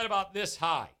right about this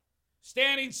high.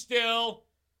 Standing still,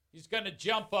 he's going to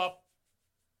jump up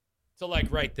to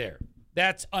like right there.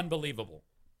 That's unbelievable.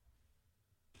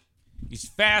 He's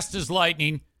fast as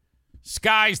lightning.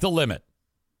 Sky's the limit.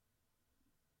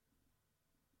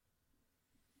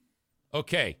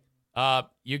 Okay.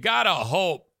 You got to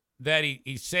hope that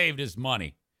he saved his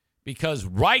money, because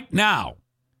right now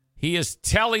he is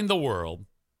telling the world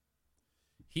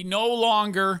he no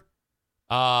longer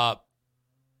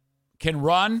can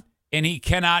run and he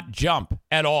cannot jump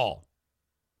at all.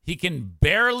 He can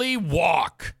barely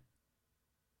walk.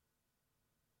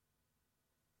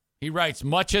 He writes,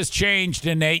 much has changed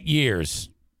in 8 years.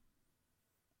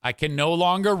 I can no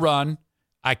longer run.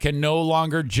 I can no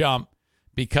longer jump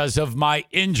because of my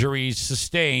injuries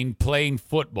sustained playing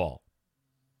football.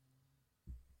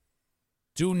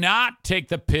 Do not take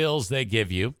the pills they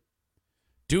give you.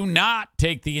 Do not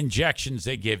take the injections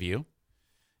they give you.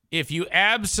 If you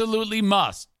absolutely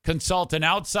must, consult an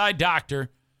outside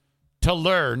doctor to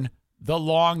learn the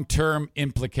long-term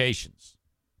implications.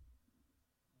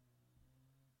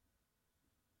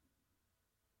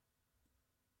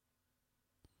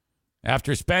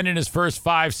 After spending his first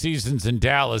 5 seasons in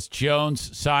Dallas,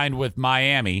 Jones signed with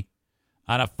Miami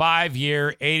on a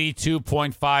 5-year,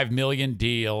 $82.5 million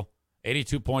deal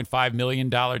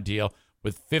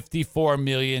with $54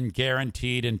 million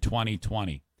guaranteed in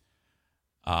 2020.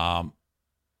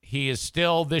 He is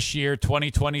still this year,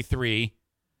 2023,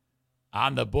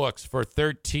 on the books for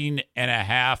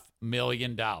 $13.5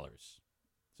 million.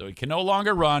 So he can no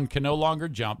longer run, can no longer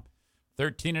jump.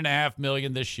 $13.5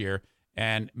 million this year,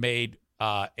 and made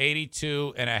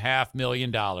 $82.5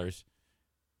 million.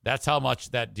 That's how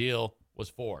much that deal was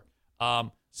for.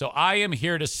 So I am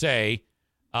here to say,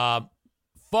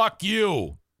 fuck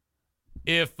you.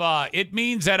 If it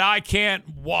means that I can't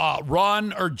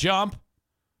run or jump,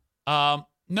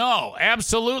 no,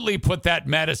 absolutely put that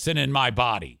medicine in my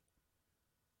body.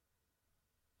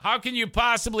 How can you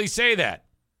possibly say that?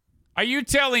 Are you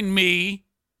telling me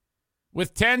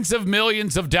with tens of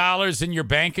millions of dollars in your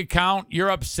bank account, you're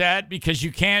upset because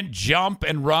you can't jump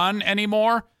and run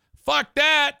anymore? Fuck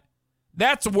that.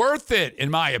 That's worth it, in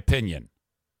my opinion.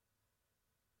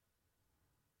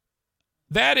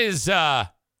 That is, yeah.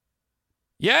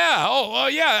 Oh,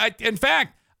 yeah. In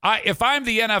fact, if I'm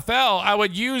the NFL, I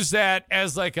would use that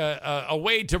as like a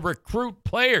way to recruit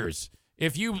players.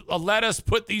 If you let us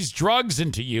put these drugs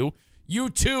into you, you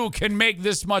too can make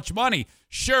this much money.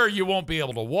 Sure, you won't be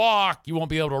able to walk. You won't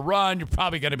be able to run. You're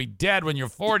probably going to be dead when you're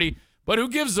 40. But who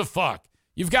gives a fuck?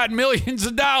 You've got millions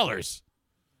of dollars.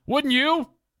 Wouldn't you?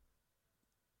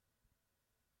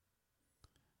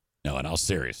 No, in all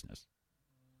seriousness.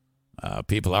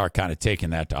 People are kind of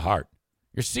taking that to heart.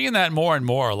 You're seeing that more and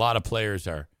more. A lot of players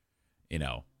are,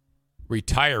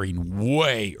 retiring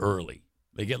way early.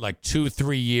 They get like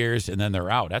 2-3 years and then they're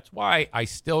out. That's why I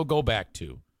still go back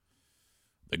to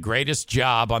the greatest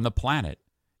job on the planet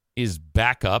is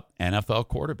backup NFL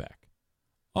quarterback.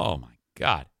 Oh, my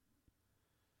God.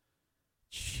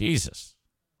 Jesus.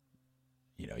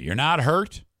 You're not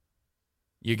hurt.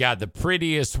 You got the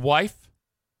prettiest wife.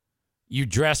 You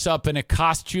dress up in a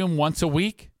costume once a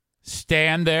week.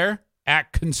 Stand there,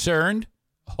 act concerned,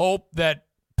 hope that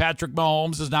Patrick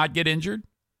Mahomes does not get injured.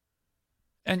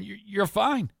 And you're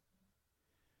fine.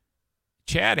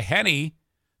 Chad Henne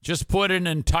just put an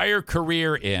entire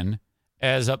career in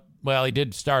as he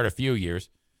did start a few years,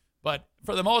 but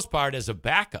for the most part as a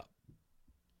backup.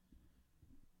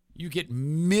 You get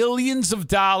millions of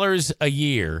dollars a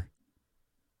year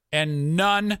and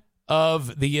none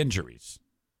of the injuries.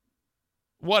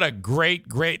 What a great,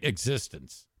 great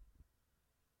existence.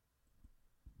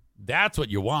 That's what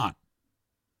you want.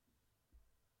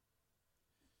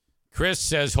 Chris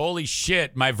says, holy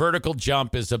shit, my vertical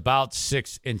jump is about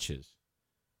 6 inches.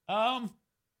 Yeah,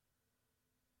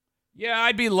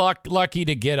 I'd be lucky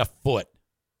to get a foot.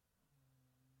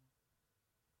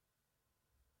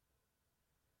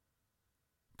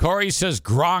 Corey says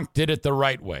Gronk did it the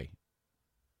right way.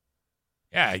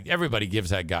 Yeah, everybody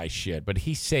gives that guy shit, but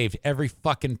he saved every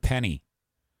fucking penny.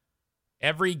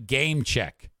 Every game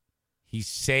check. He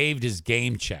saved his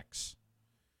game checks.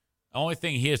 The only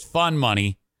thing, his fun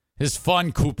money, his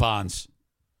fun coupons,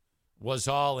 was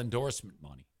all endorsement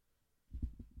money.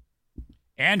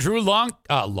 Andrew Luck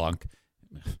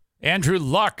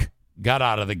got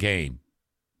out of the game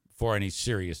for any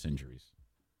serious injuries.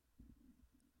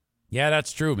 Yeah,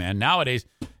 that's true, man. Nowadays,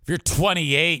 if you're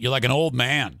 28, you're like an old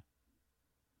man.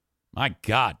 My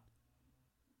God.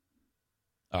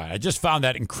 All right, I just found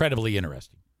that incredibly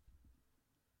interesting.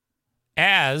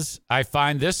 as I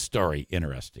find this story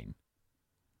interesting.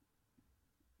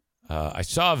 I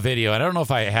saw a video. I don't know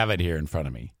if I have it here in front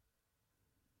of me,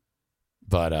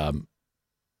 but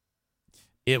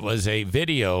it was a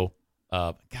video.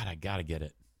 God, I got to get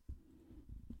it.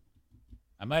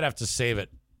 I might have to save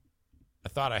it. I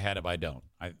thought I had it, but I don't.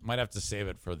 I might have to save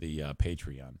it for the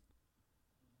Patreon.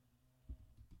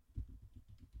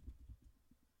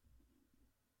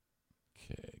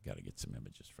 Okay, got to get some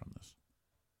images from this.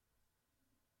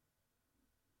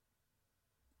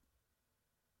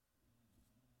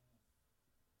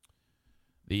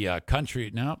 The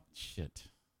country, no, shit.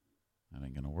 That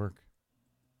ain't going to work.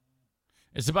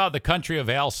 It's about the country of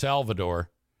El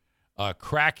Salvador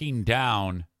cracking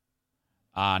down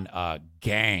on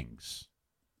gangs.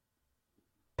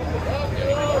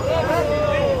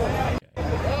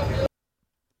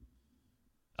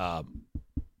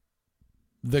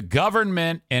 The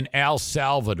government in El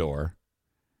Salvador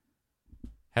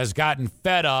has gotten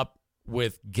fed up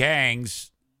with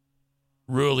gangs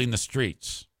ruling the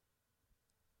streets.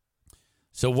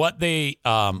 So what they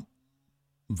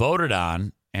voted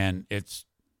on, and it's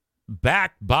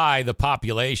backed by the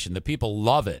population, the people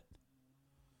love it.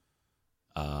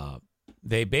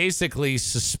 They basically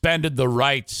suspended the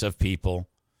rights of people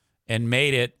and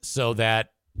made it so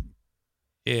that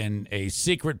in a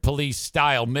secret police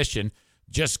style mission,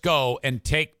 just go and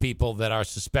take people that are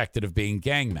suspected of being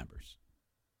gang members.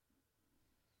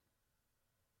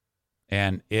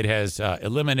 And it has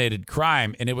eliminated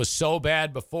crime. And it was so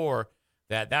bad before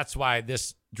that's why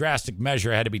this drastic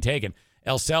measure had to be taken.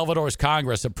 El Salvador's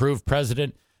Congress approved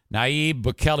President Nayib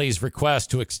Bukele's request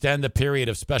to extend the period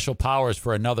of special powers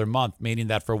for another month, meaning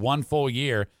that for one full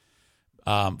year,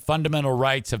 fundamental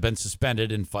rights have been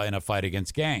suspended in a fight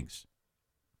against gangs.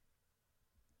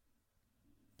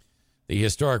 The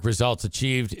historic results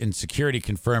achieved in security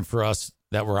confirmed for us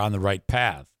that we're on the right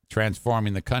path,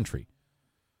 transforming the country.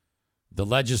 The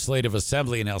Legislative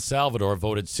Assembly in El Salvador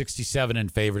voted 67 in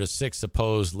favor to 6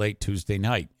 opposed late Tuesday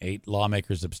night. 8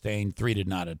 lawmakers abstained, 3 did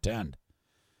not attend.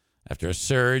 After a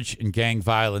surge in gang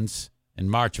violence in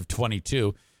March of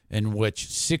 22, in which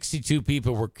 62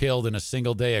 people were killed in a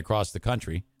single day across the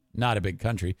country, not a big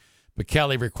country,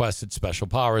 Bukele requested special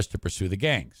powers to pursue the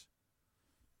gangs.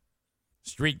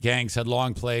 Street gangs had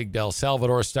long plagued El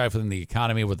Salvador, stifling the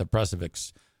economy with oppressive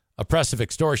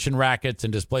extortion rackets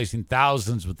and displacing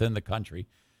thousands within the country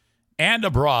and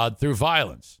abroad through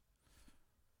violence.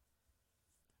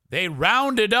 They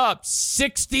rounded up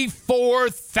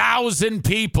 64,000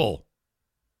 people.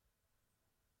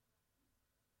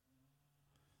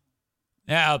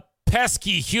 Now,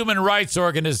 pesky human rights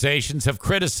organizations have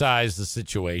criticized the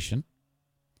situation.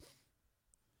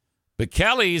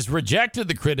 Bukele's rejected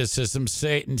the criticism,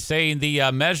 saying the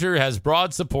measure has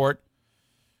broad support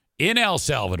in El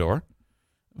Salvador.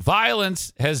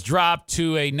 Violence has dropped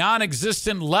to a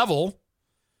non-existent level,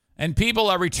 and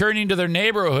people are returning to their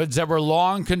neighborhoods that were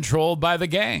long controlled by the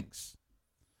gangs.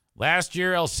 Last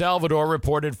year, El Salvador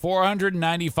reported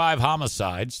 495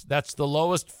 homicides. That's the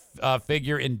lowest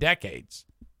figure in decades.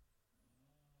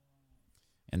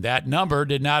 And that number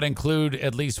did not include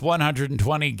at least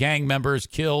 120 gang members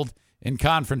killed in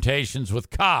confrontations with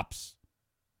cops.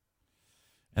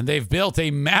 And they've built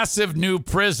a massive new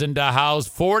prison to house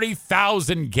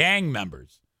 40,000 gang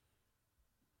members.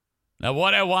 Now,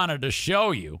 what I wanted to show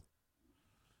you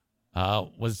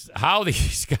was how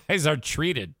these guys are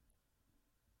treated.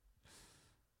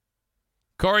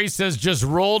 Corey says, just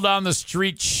roll down the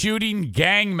street shooting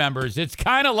gang members. It's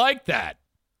kind of like that.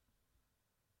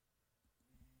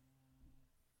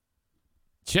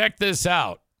 Check this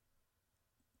out.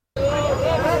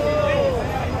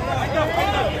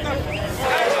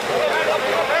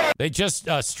 They just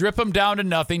strip them down to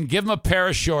nothing, give them a pair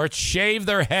of shorts, shave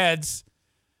their heads,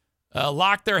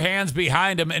 lock their hands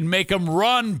behind them, and make them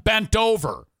run bent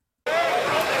over.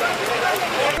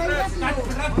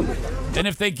 And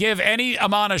if they give any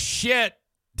amount of shit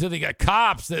to the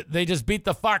cops, they just beat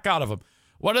the fuck out of them.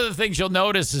 One of the things you'll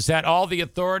notice is that all the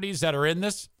authorities that are in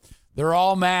this, they're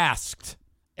all masked.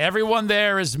 Everyone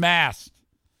there is masked.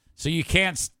 So you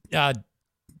can't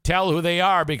tell who they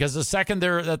are, because the second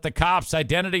that the cop's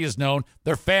identity is known,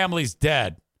 their family's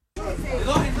dead. This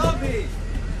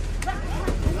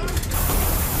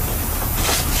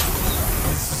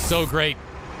is so great.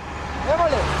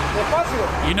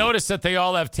 You notice that they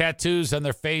all have tattoos on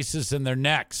their faces and their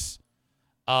necks.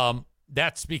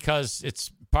 That's because it's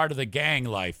part of the gang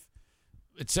life.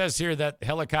 It says here that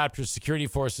helicopter security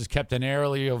forces kept an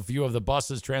aerial view of the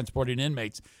buses transporting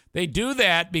inmates. They do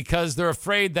that because they're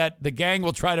afraid that the gang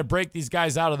will try to break these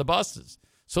guys out of the buses.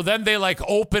 So then they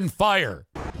open fire.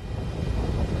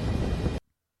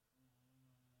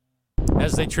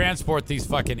 as they transport these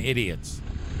fucking idiots.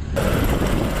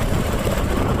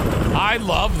 I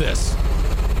love this.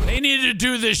 They needed to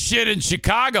do this shit in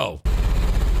Chicago.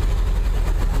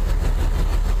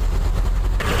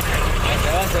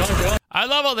 I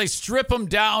love how they strip them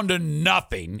down to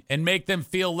nothing and make them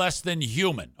feel less than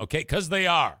human, okay? Because they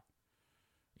are.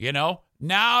 You know?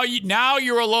 Now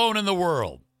you're alone in the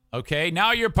world, okay?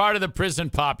 Now you're part of the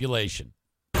prison population.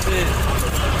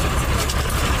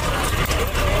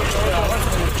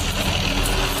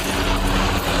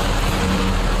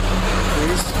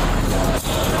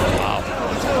 Wow.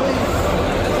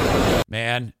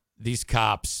 Man, these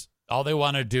cops, all they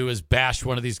want to do is bash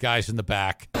one of these guys in the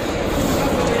back.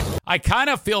 I kind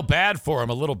of feel bad for him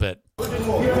a little bit. Look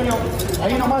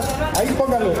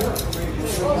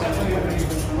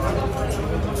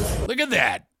at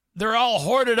that. They're all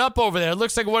hoarded up over there. It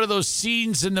looks like one of those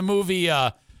scenes in the movie,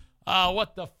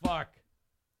 what the fuck?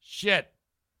 Shit.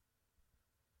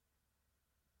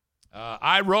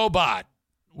 iRobot.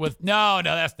 No,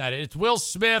 that's not it. It's Will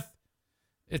Smith.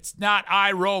 It's not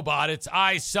iRobot. It's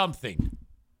something.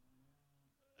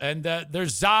 And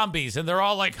there's zombies, and they're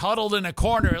all like huddled in a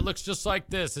corner. It looks just like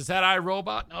this. Is that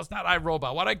iRobot? No, it's not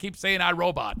iRobot. Why do I keep saying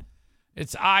iRobot?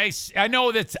 It's I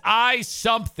know that's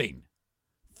something.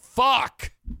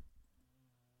 Fuck.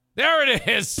 There it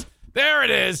is. There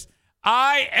it is.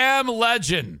 I Am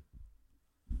Legend.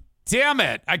 Damn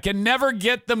it. I can never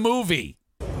get the movie.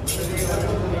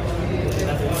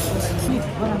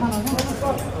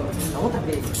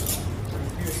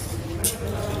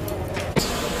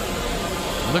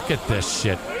 Look at this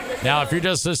shit. Now, if you're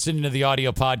just listening to the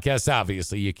audio podcast,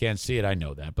 obviously you can't see it. I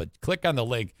know that. But click on the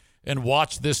link and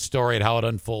watch this story and how it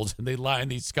unfolds. And they line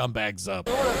these scumbags up.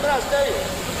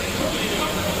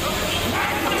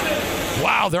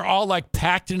 Wow, they're all like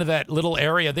packed into that little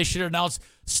area. They should announce,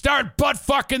 start butt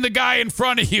fucking the guy in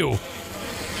front of you.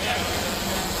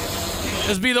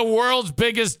 This would be the world's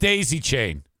biggest daisy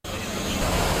chain.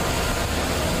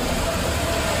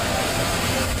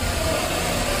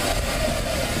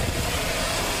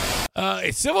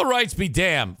 Civil rights be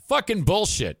damned. Fucking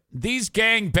bullshit. These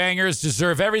gangbangers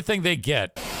deserve everything they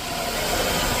get.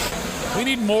 We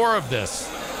need more of this.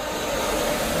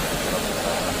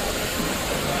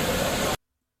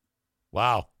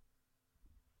 Wow.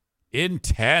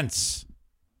 Intense.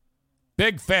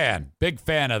 Big fan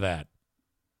of that.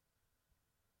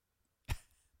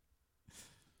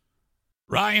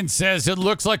 Ryan says it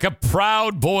looks like a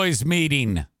Proud Boys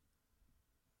meeting.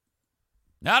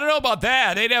 Now, I don't know about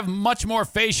that. They'd have much more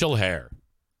facial hair.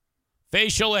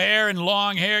 Facial hair and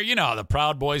long hair. You know how the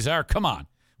Proud Boys are. Come on.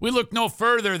 We look no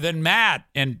further than Matt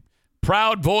and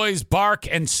Proud Boys Bark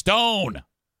and Stone.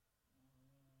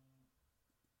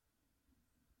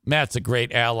 Matt's a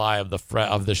great ally of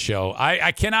the show.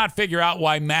 I cannot figure out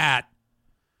why Matt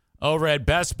over at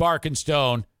Best Bark and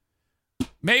Stone,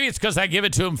 maybe it's because I give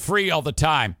it to him free all the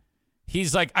time.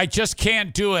 He's like, I just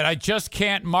can't do it. I just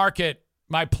can't market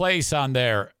my place on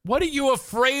there. What are you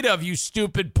afraid of, you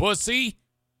stupid pussy?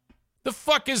 The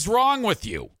fuck is wrong with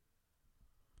you?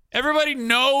 Everybody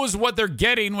knows what they're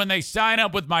getting when they sign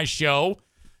up with my show.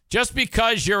 Just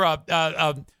because you're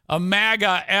a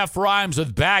MAGA F rhymes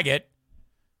with Baggett,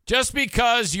 just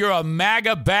because you're a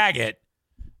MAGA Baggett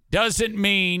doesn't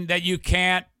mean that you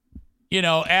can't,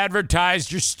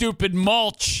 advertise your stupid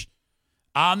mulch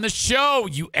on the show,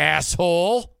 you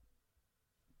asshole.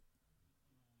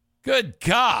 Good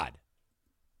God.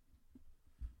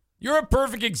 You're a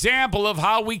perfect example of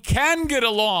how we can get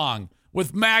along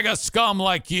with MAGA scum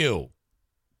like you.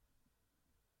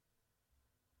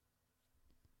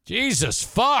 Jesus,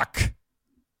 fuck.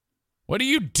 What are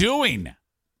you doing?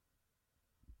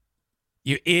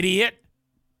 You idiot.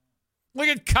 Look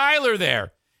at Kyler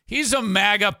there. He's a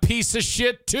MAGA piece of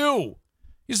shit, too.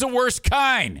 He's the worst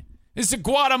kind. He's a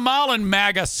Guatemalan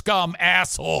MAGA scum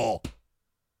asshole.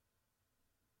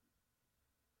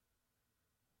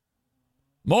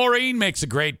 Maureen makes a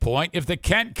great point. If the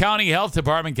Kent County Health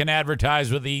Department can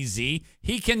advertise with EZ,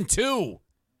 he can too.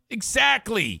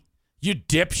 Exactly. You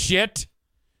dipshit.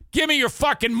 Give me your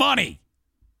fucking money.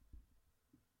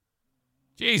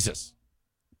 Jesus.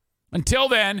 Until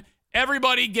then,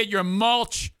 everybody get your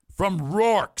mulch from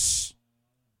Rourke's.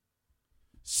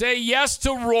 Say yes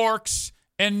to Rourke's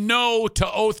and no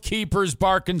to Oath Keepers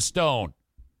Bark and Stone.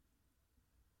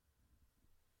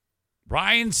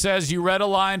 Ryan says you read a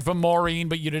line from Maureen,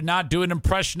 but you did not do an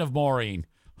impression of Maureen.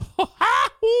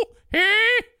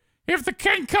 If the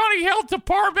Kent County Health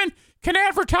Department can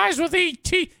advertise with EZ,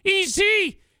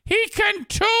 he can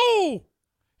too.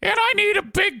 And I need a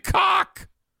big cock.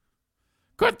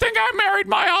 Good thing I married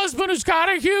my husband who's got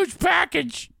a huge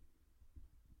package.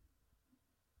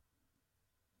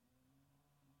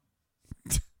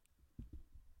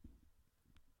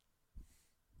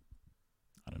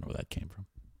 where that came from.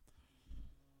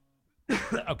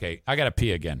 Okay, I got to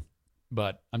pee again.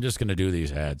 But I'm just going to do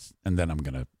these ads, and then I'm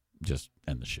going to just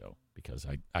end the show because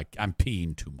I'm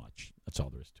peeing too much. That's all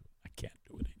there is to it. I can't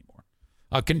do it anymore.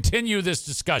 I'll continue this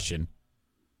discussion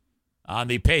on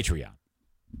the Patreon.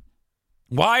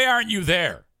 Why aren't you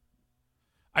there?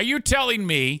 Are you telling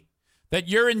me that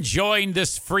you're enjoying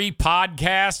this free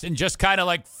podcast and just kind of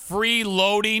like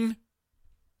freeloading,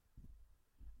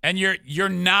 and you're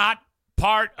not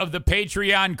part of the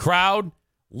Patreon crowd,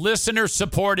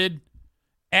 listener-supported,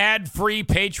 ad-free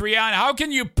Patreon? How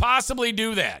can you possibly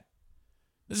do that?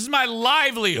 This is my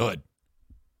livelihood.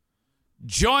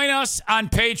 Join us on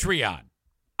Patreon.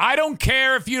 I don't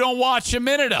care if you don't watch a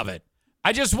minute of it.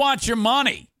 I just want your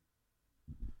money.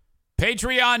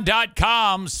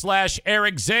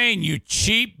 Patreon.com/Eric Zane, you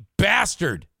cheap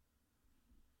bastard.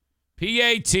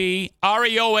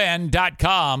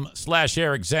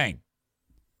 Patreon.com/Eric Zane.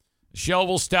 The show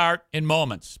will start in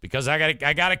moments because I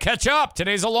gotta catch up.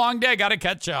 Today's a long day. Got to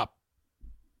catch up.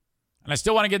 And I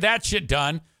still want to get that shit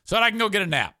done so that I can go get a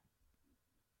nap.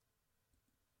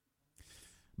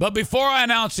 But before I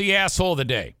announce the asshole of the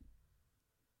day,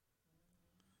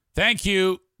 thank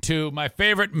you to my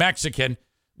favorite Mexican,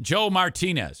 Joe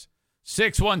Martinez,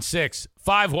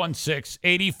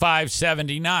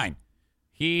 616-516-8579.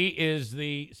 He is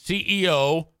the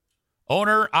CEO,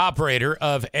 owner, operator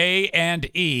of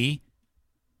A&E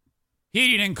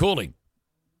Heating and Cooling.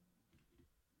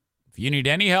 If you need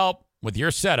any help with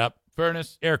your setup,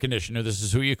 furnace, air conditioner, this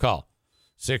is who you call.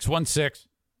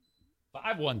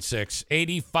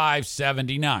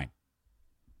 616-516-8579.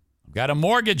 I've got a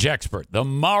mortgage expert, the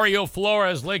Mario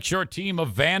Flores Lakeshore team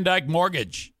of Van Dyke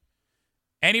Mortgage.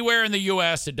 Anywhere in the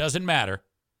U.S., it doesn't matter.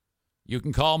 You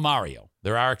can call Mario.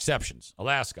 There are exceptions.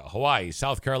 Alaska, Hawaii,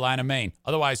 South Carolina, Maine.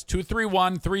 Otherwise,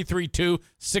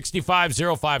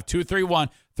 231-332-6505.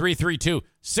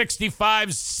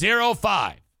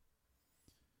 231-332-6505.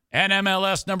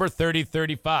 NMLS number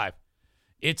 3035.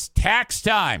 It's tax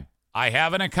time. I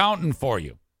have an accountant for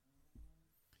you.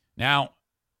 Now,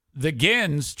 the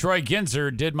Gins, Troy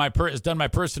Ginzer, has done my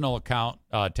personal account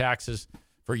taxes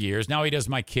for years. Now he does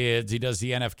my kids. He does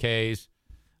the NFKs.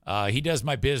 He does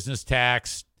my business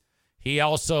tax. He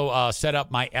also set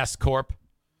up my S Corp,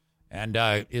 and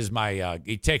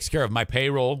he takes care of my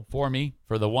payroll for me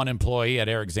for the one employee at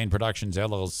Eric Zane Productions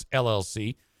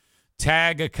LLC.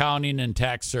 Tag accounting and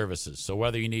tax services. So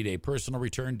whether you need a personal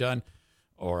return done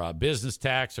or a business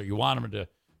tax, or you want him to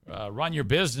run your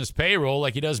business payroll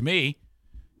like he does me,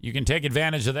 you can take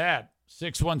advantage of that.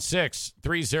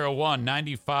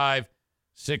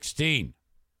 616-301-9516.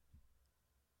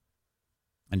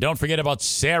 And don't forget about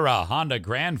Sarah Honda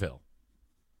Granville.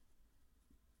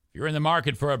 If you're in the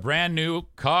market for a brand new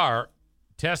car,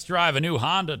 test drive a new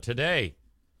Honda today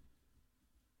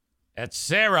at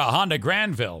Sarah Honda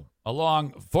Granville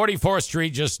along 44th Street,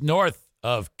 just north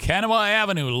of Kennewa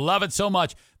Avenue. Love it so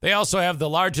much. They also have the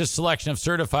largest selection of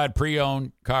certified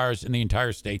pre-owned cars in the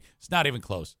entire state. It's not even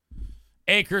close.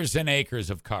 Acres and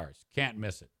acres of cars. Can't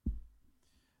miss it.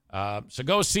 So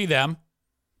go see them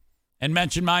and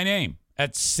mention my name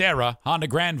at Sarah Honda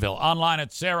Granville. Online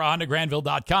at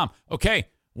sarahhondagranville.com. Okay,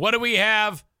 what do we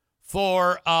have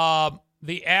for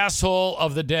the asshole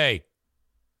of the day?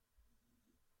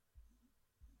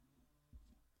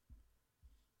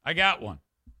 I got one.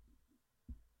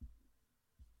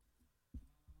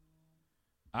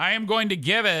 I am going to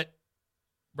give it,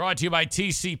 brought to you by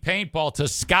TC Paintball, to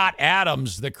Scott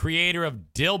Adams, the creator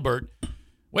of Dilbert.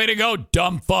 Way to go,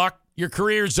 dumb fuck. Your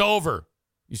career's over,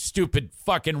 you stupid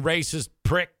fucking racist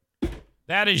prick.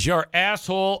 That is your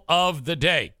asshole of the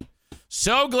day.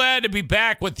 So glad to be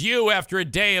back with you after a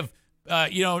day of,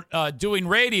 doing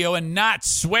radio and not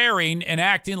swearing and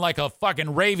acting like a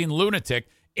fucking raving lunatic.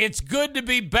 It's good to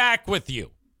be back with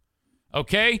you.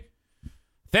 Okay?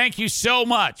 Thank you so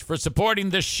much for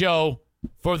supporting this show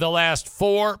for the last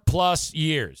 4+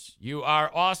 years. You are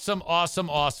awesome, awesome,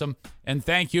 awesome. And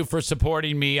thank you for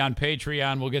supporting me on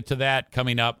Patreon. We'll get to that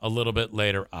coming up a little bit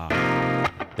later on.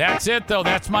 That's it, though.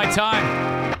 That's my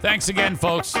time. Thanks again,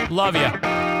 folks. Love you.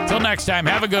 Till next time,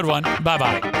 have a good one.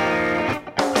 Bye-bye.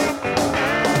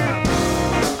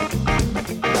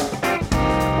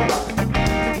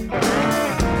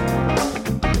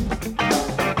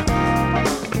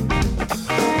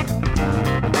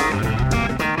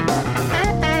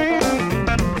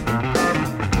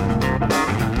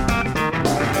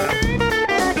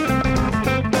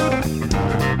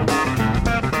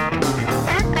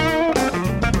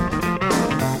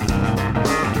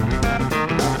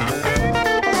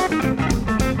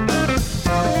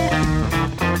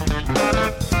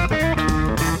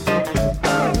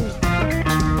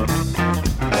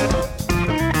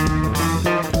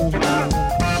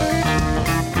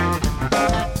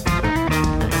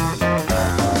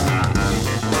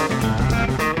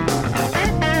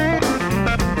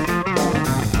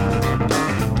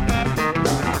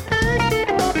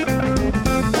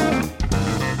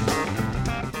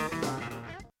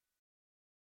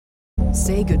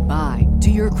 say goodbye to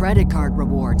your credit card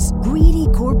rewards. Greedy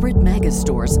corporate mega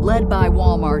stores, led by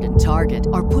Walmart and Target,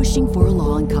 are pushing for a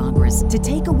law in Congress to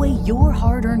take away your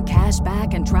hard-earned cash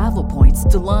back and travel points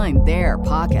to line their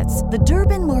pockets. The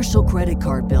Durbin-Marshall credit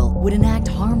card bill would enact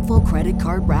harmful credit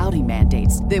card routing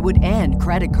mandates that would end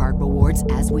credit card rewards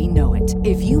as we know it.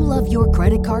 If you love your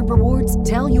credit card rewards,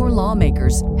 tell your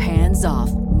lawmakers, hands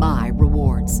off my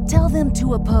rewards. Tell them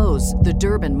to oppose the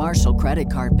Durbin-Marshall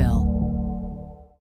credit card bill.